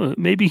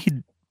 maybe he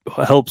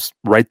helps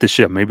right the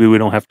ship. Maybe we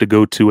don't have to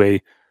go to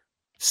a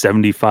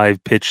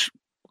 75 pitch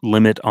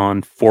limit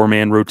on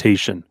 4-man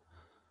rotation.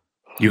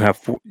 You have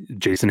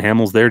Jason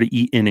Hammel's there to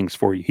eat innings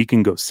for you. He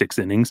can go 6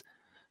 innings.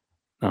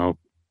 Now,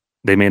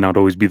 they may not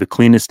always be the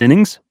cleanest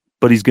innings,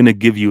 but he's going to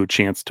give you a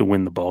chance to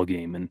win the ball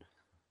game. And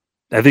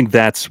I think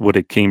that's what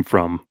it came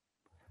from.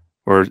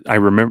 Or I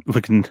remember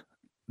looking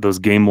those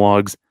game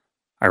logs.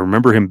 I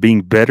remember him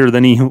being better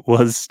than he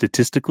was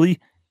statistically,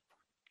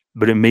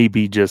 but it may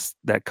be just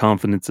that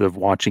confidence of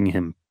watching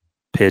him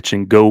pitch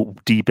and go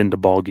deep into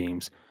ball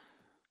games.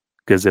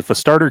 Because if a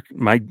starter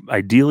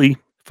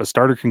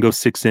can go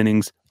 6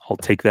 innings, I'll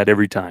take that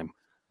every time.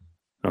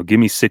 Give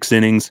me 6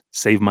 innings,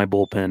 save my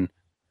bullpen,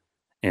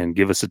 and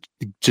give us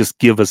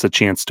a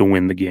chance to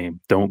win the game.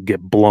 Don't get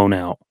blown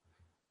out.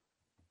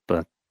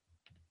 But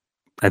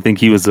I think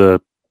he was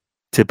a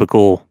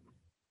typical,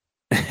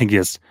 I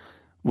guess,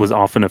 was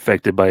often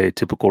affected by a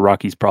typical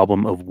Rockies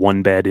problem of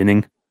one bad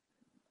inning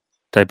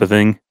type of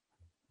thing.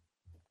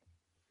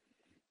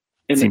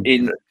 And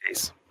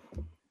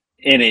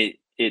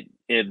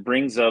it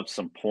brings up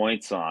some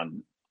points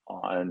on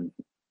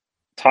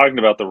talking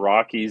about the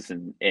Rockies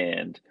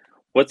and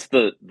what's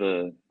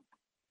the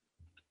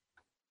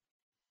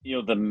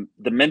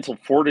mental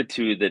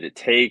fortitude that it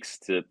takes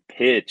to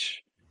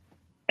pitch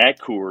at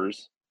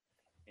Coors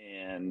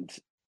and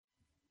trying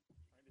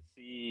to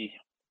see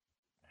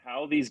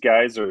how these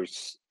guys are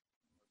so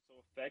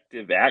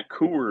effective at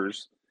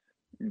Coors.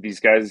 These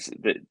guys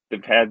that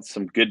have had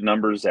some good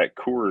numbers at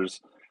Coors,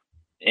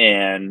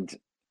 and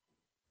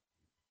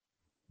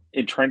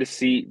trying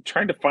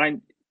to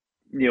find,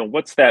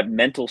 what's that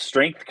mental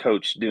strength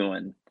coach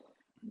doing?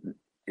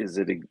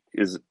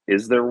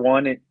 Is there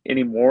one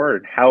anymore?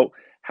 And how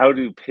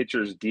do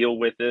pitchers deal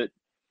with it?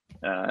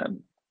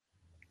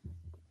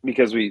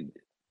 Because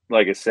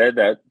like I said,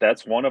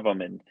 that's one of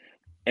them,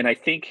 and I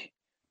think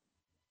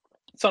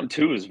something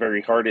too is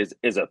very hard is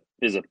a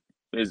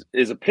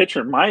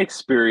pitcher. In my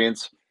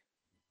experience,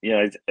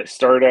 I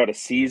started out a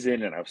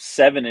season and I was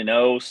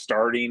 7-0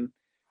 starting,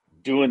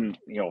 doing,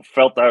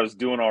 felt I was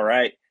doing all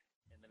right,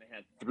 and then I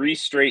had 3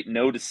 straight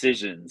no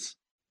decisions.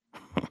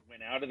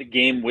 Went out of the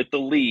game with the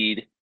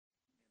lead.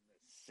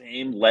 The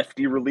same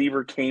lefty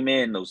reliever came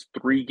in those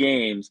 3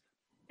 games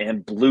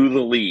and blew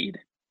the lead.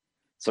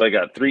 So I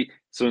got 3.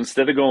 So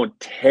instead of going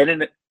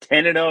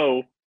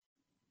 10-0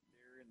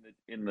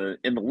 in the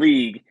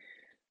league,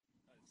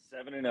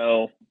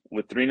 7-0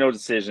 with 3 no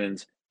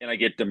decisions, and I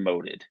get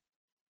demoted to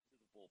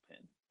the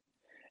bullpen.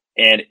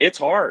 And it's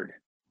hard,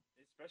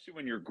 especially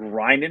when you're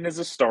grinding as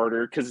a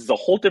starter, because it's a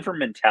whole different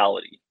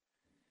mentality.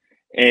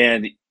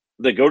 And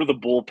they go to the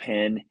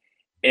bullpen,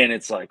 and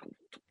it's like,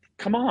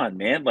 come on,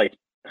 man! Like,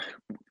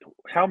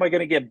 how am I going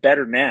to get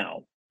better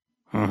now?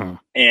 Uh-huh.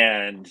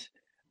 And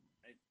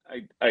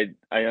I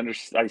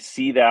understand. I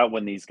see that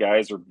when these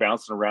guys are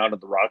bouncing around,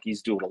 and the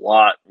Rockies do it a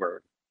lot,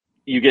 where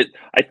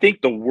I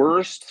think the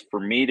worst for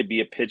me to be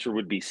a pitcher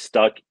would be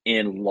stuck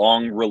in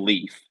long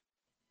relief,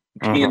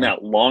 being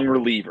that long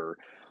reliever.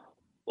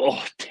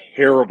 Oh,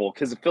 terrible,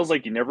 because it feels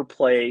like you never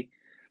play,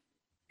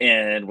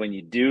 and when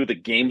you do, the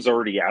game's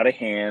already out of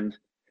hand,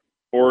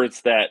 or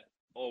it's that,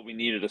 oh, we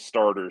needed a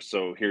starter,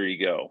 so here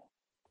you go,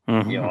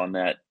 on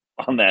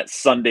that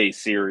Sunday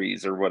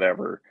series or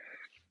whatever.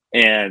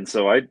 And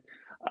so I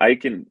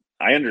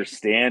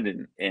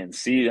understand and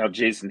see how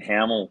Jason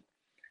Hammel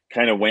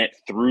kind of went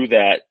through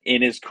that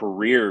in his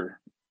career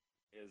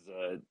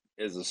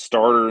as a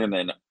starter, and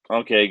then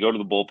okay, go to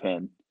the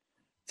bullpen.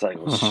 It's like,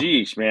 well,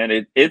 sheesh,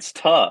 man, it's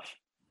tough.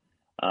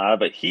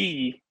 But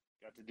he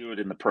got to do it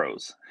in the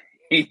pros.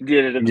 He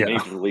did it in the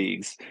major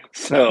leagues.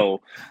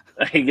 So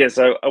I guess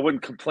I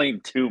wouldn't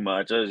complain too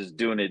much. I was just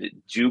doing it at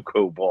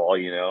JUCO ball,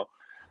 Yeah.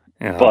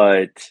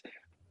 But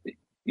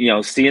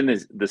seeing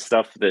the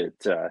stuff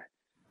that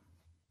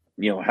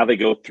how they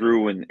go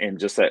through and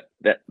just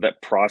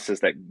that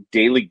process, that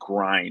daily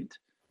grind.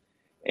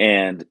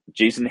 And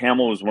Jason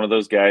Hammel was one of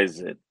those guys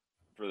that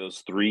for those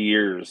 3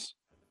 years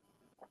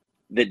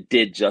that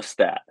did just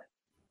that.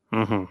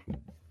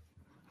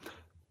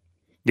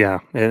 Yeah,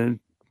 and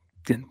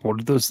what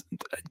are those?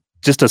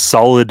 Just a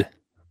solid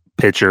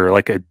pitcher,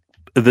 like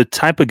the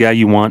type of guy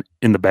you want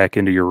in the back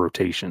end of your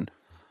rotation.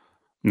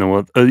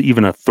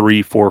 Even a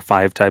 3, 4,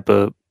 5 type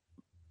of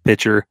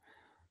pitcher.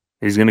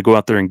 He's going to go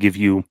out there and give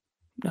you,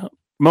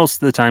 most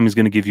of the time, he's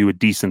going to give you a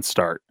decent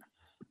start.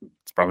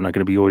 It's probably not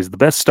going to be always the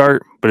best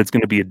start, but it's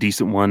going to be a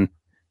decent one.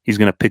 He's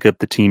going to pick up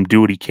the team,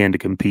 do what he can to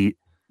compete,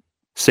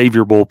 save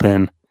your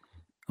bullpen.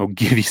 He'll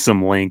give you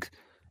some length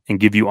and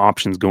give you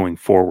options going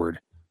forward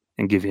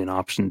and give you an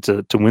option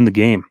to win the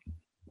game.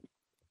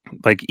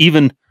 Like,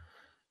 even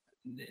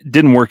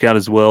didn't work out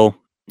as well.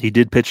 He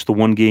did pitch the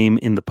one game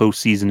in the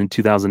postseason in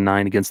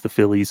 2009 against the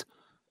Phillies.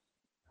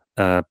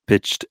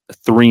 Pitched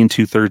 3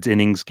 2/3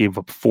 innings, gave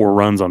up 4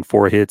 runs on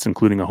 4 hits,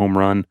 including a home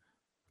run.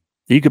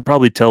 You could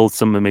probably tell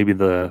some of maybe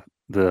the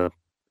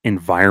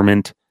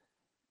environment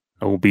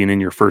of being in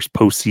your first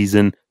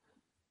postseason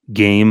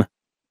game,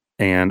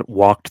 and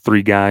walked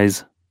 3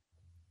 guys.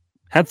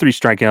 Had 3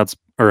 strikeouts,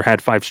 or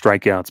had 5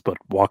 strikeouts, but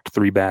walked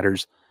 3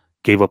 batters,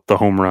 gave up the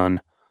home run.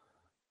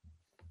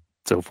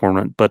 So 4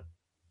 run, but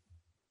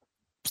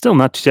still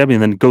not too shabby.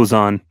 And then goes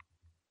on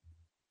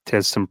to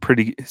has some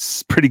pretty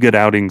good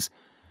outings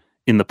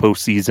in the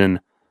postseason.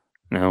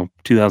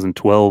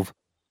 2012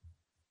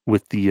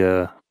 with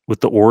the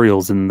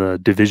Orioles in the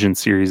division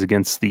series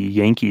against the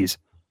Yankees.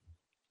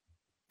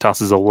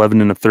 Tosses 11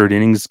 1/3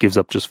 innings, gives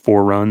up just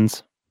 4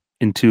 runs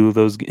in 2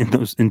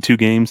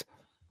 games.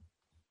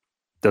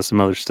 Does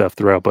some other stuff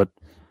throughout, but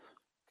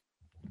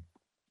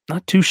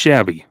not too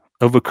shabby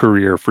of a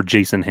career for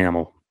Jason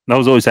Hammel. I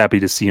was always happy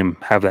to see him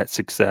have that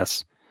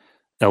success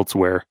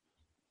elsewhere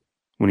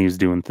when he was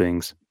doing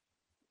things.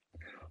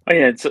 Oh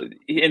yeah,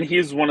 and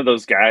he's one of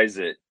those guys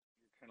that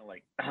kind of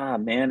like,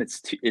 man,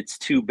 it's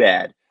too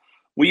bad.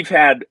 We've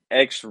had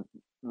ex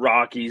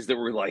Rockies that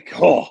were like,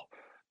 oh,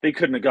 they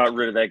couldn't have got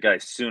rid of that guy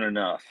soon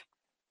enough,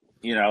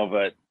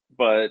 but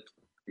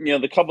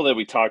the couple that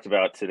we talked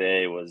about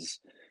today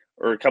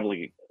or a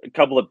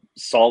couple of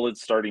solid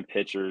starting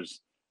pitchers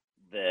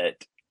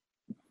that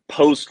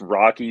post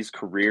Rocky's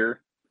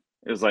career,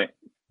 it was like,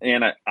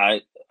 and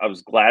I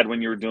was glad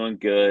when you were doing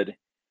good,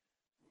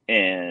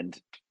 and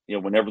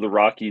whenever the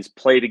Rockies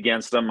played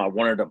against them, I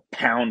wanted to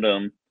pound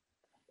them,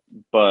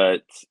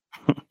 but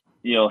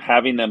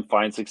having them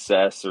find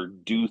success or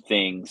do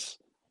things,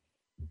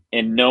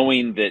 and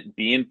knowing that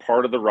being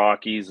part of the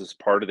Rockies is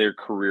part of their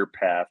career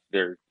path,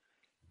 their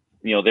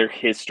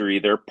history,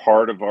 they're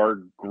part of our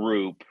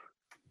group,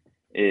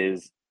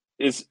 is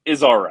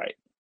all right.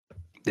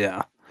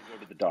 Yeah. Go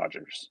to the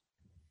Dodgers.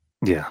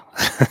 Yeah.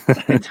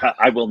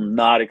 I will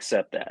not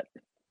accept that.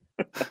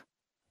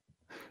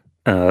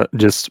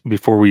 Just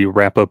before we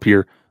wrap up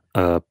here,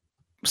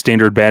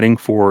 standard batting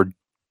for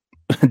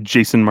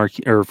Jason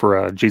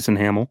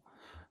Hammel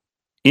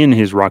in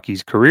his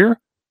Rockies career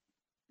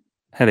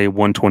had a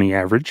 120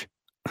 average,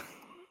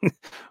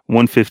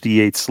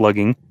 158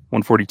 slugging,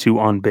 142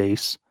 on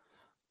base.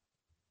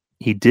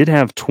 He did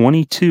have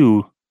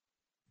 22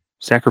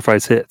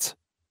 sacrifice hits,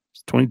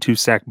 22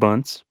 sack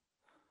bunts,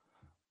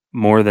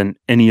 more than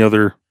any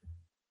other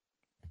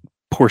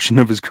portion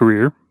of his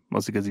career,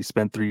 mostly because he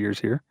spent 3 years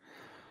here.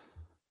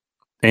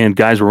 And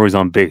guys were always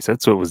on base.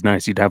 That's what was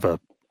nice. You'd have a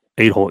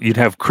 8-hole. You'd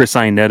have Chris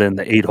Iannetta in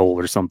the 8-hole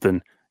or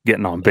something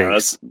getting on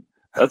base.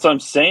 That's what I'm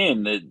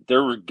saying. That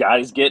there were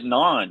guys getting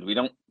on.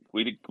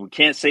 We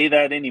can't say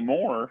that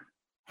anymore.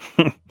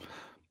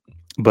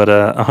 But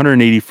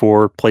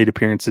 184 plate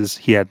appearances.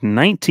 He had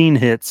 19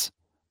 hits.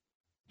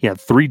 He had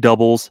 3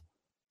 doubles,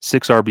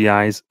 6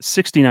 RBIs,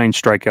 69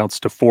 strikeouts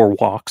to 4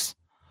 walks.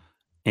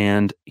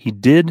 And he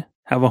did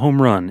have a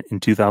home run in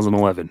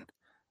 2011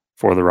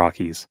 for the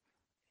Rockies.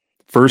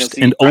 First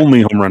and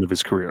only home run of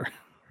his career.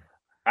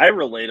 I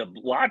relate a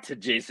lot to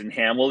Jason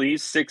Hammel.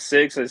 He's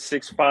 6'6", and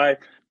 6'5",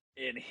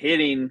 and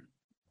hitting.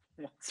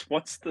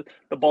 Once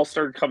the ball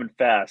started coming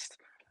fast,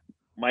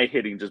 my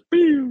hitting just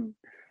boom.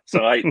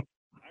 So I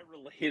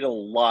relate a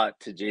lot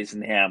to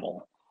Jason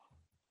Hammel.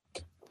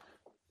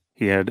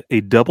 He had a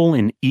double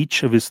in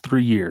each of his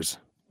 3 years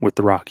with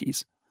the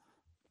Rockies.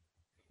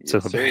 Yes, so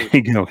there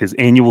you go, his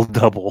annual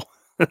double.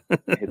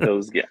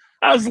 Those guys.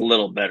 I was a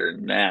little better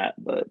than that,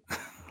 but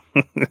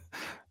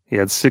he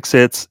had 6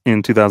 hits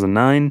in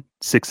 2009,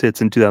 6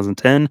 hits in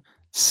 2010,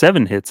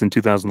 7 hits in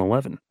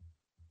 2011.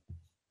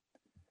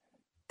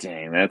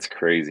 Dang, that's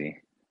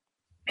crazy.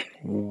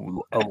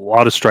 A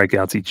lot of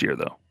strikeouts each year,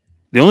 though.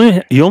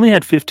 He only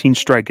had 15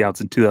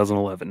 strikeouts in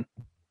 2011.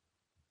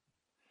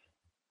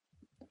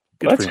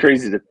 That's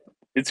crazy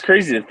it's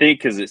crazy to think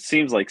because it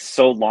seems like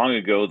so long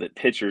ago that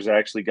pitchers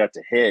actually got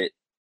to hit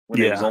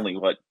when it was only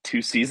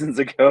 2 seasons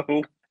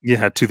ago.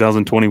 Yeah,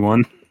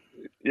 2021.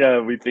 Yeah,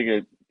 we think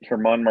of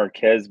Herman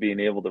Marquez being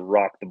able to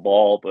rock the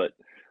ball, but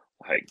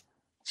like,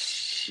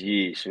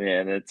 sheesh,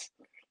 man,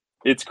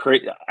 it's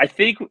crazy. I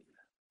think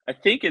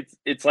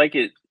it's like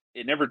it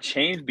never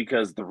changed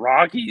because the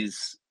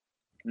Rockies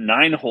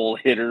 9-hole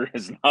hitter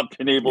has not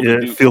been able to Yeah,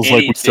 it do feels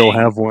like we still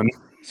anything. have one.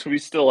 So we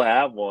still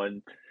have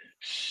one.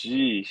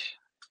 Sheesh.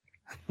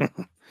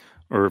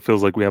 Or it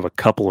feels like we have a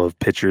couple of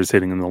pitchers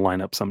hitting in the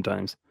lineup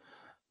sometimes.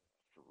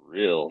 For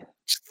real.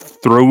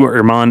 Just throw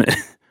Herman.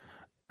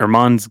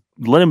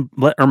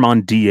 Let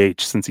Herman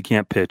DH since he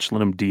can't pitch.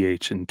 Let him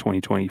DH in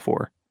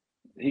 2024.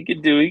 He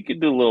could do a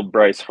little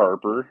Bryce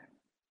Harper,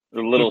 a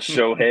little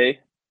Shohei.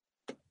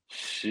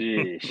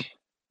 Sheesh.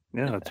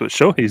 Yeah, that's what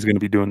Shohei's going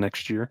to be doing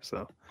next year.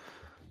 So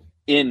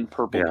in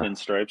purple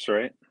pinstripes,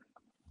 right?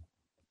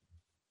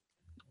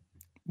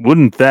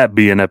 Wouldn't that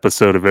be an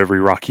episode of Every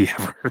Rocky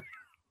Ever?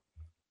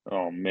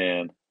 Oh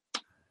man,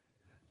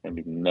 that'd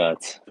be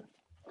nuts.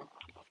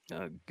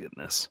 Oh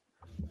goodness,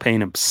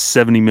 paying him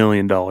 $70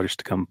 million to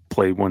come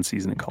play one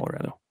season in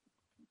Colorado.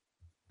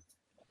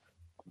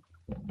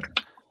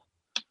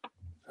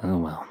 Oh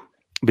well,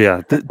 but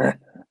yeah,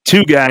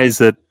 two guys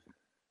that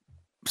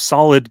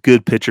solid,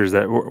 good pitchers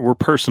that were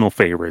personal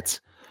favorites.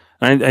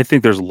 I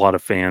think there's a lot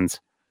of fans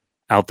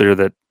out there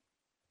that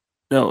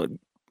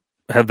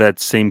have that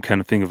same kind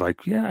of thing of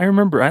like, yeah, I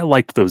remember I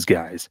liked those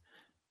guys.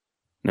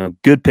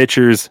 Good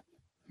pitchers,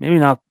 maybe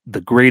not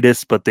the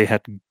greatest, but they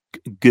had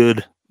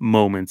good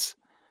moments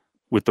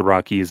with the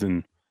Rockies,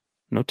 and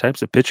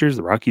types of pitchers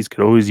the Rockies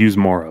could always use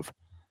more of.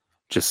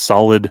 Just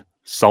solid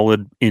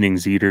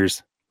innings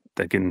eaters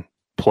that can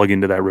plug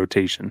into that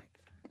rotation.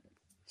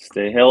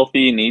 Stay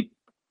healthy and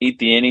eat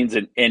the innings,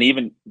 and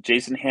even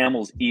Jason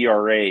Hammel's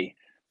ERA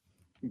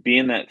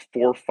being that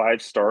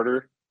 4.5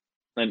 starter,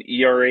 an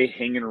ERA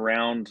hanging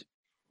around,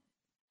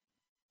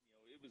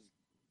 it was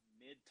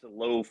mid to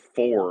low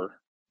 4,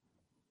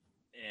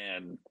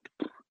 and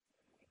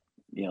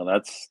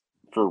that's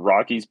for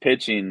Rockies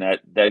pitching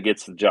that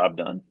gets the job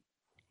done.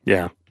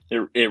 Yeah,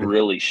 it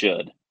really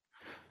should.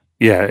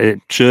 Yeah, it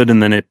should,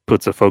 and then it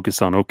puts a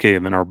focus on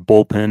and then our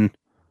bullpen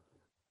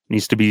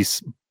needs to be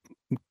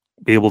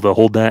able to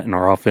hold that, and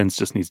our offense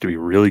just needs to be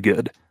really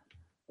good.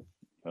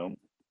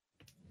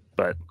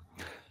 But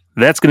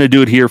that's going to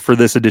do it here for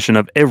this edition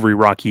of Every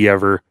Rocky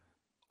Ever.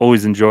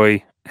 Always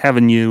enjoy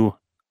having you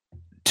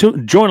to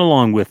join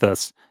along with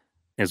us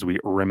as we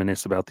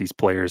reminisce about these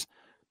players.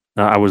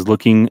 I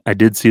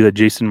did see that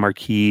Jason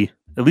Marquis,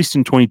 at least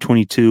in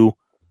 2022,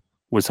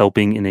 was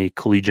helping in a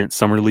collegiate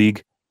summer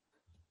league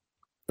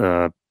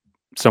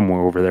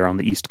somewhere over there on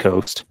the East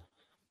Coast.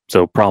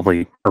 So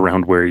probably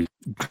around where he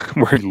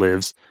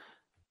lives,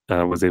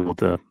 was able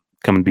to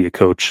come and be a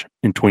coach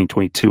in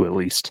 2022 at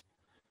least.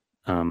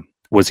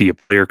 Was he a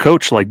player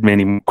coach like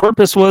Manny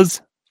Corpus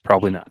was?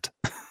 Probably not.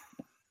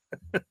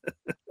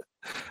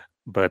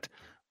 But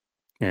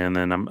and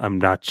then I'm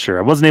not sure.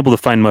 I wasn't able to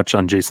find much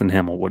on Jason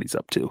Hammel, what he's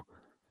up to.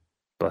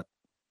 But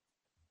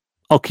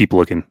I'll keep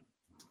looking.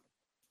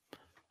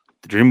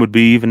 The dream would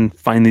be even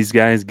find these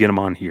guys, get them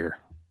on here.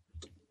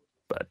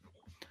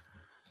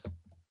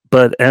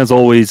 But as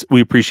always,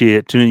 we appreciate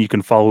it. You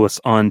can follow us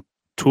on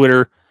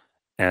Twitter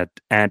at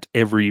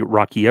Every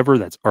Rocky Ever.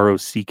 That's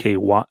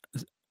ROCKY,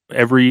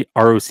 Every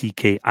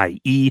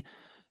ROCKIE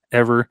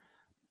Ever.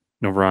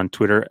 And over on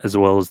Twitter, as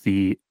well as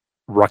the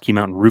Rocky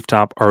Mountain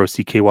Rooftop,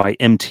 ROCKY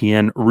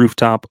MTN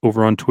Rooftop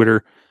over on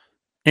Twitter.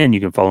 And you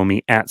can follow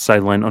me at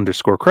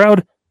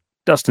sideline_crowd.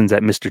 Dustin's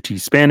at Mr. T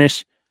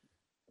Spanish.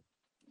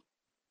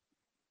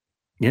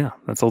 Yeah,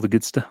 that's all the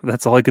good stuff.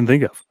 That's all I can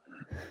think of.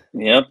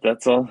 Yep,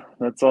 that's all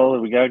that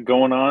we got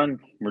going on.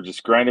 We're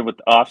just grinding with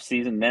the off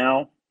season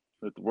now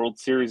that the World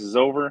Series is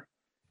over.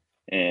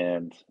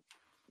 And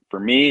for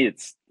me,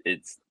 it's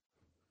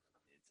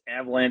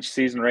Avalanche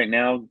season right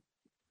now,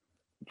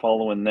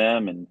 following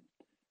them and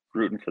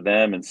rooting for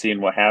them and seeing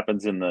what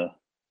happens in the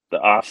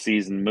off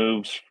season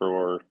moves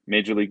for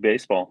Major League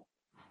Baseball.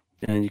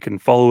 And you can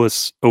follow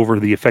us over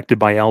the Affected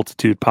by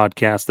Altitude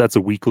podcast. That's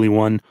a weekly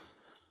one.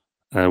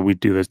 We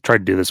try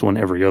to do this one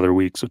every other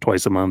week, so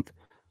twice a month.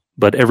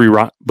 But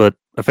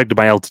Affected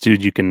by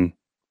Altitude, you can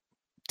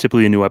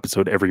typically a new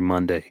episode every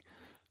Monday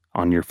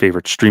on your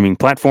favorite streaming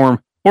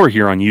platform or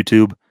here on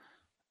YouTube.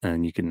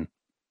 And you can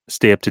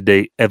stay up to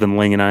date. Evan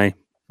Lang and I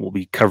will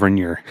be covering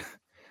your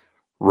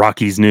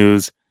Rockies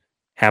news,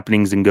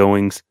 happenings and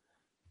goings,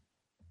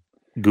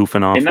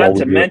 goofing off. And not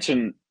to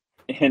mention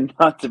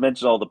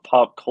all the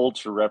pop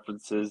culture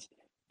references,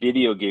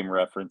 video game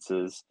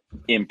references,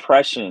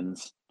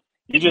 impressions.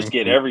 You just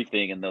get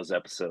everything in those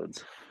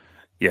episodes.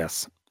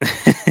 Yes.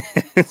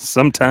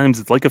 Sometimes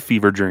it's like a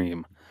fever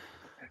dream.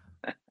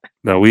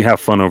 No, we have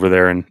fun over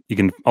there, and you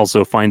can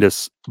also find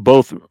us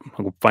both.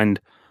 Find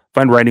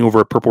writing over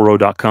at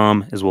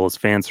purplerow.com as well as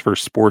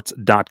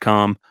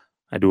fansfirstsports.com.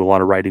 I do a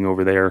lot of writing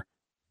over there.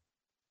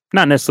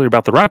 not necessarily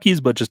about the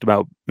Rockies, but just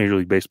about Major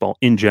League Baseball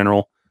in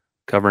general,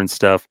 covering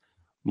stuff.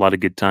 A lot of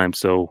good time.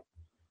 So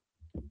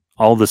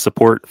all the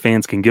support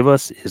fans can give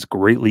us is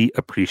greatly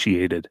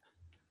appreciated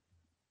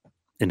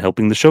in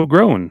helping the show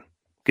grow and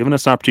giving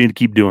us an opportunity to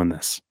keep doing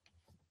this.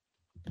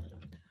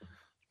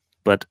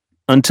 But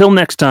until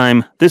next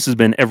time, this has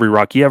been Every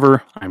Rocky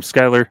Ever. I'm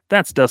Skylar.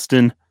 That's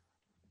Dustin.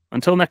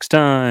 Until next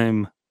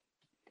time.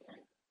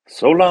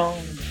 So long.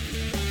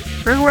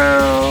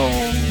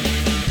 Farewell.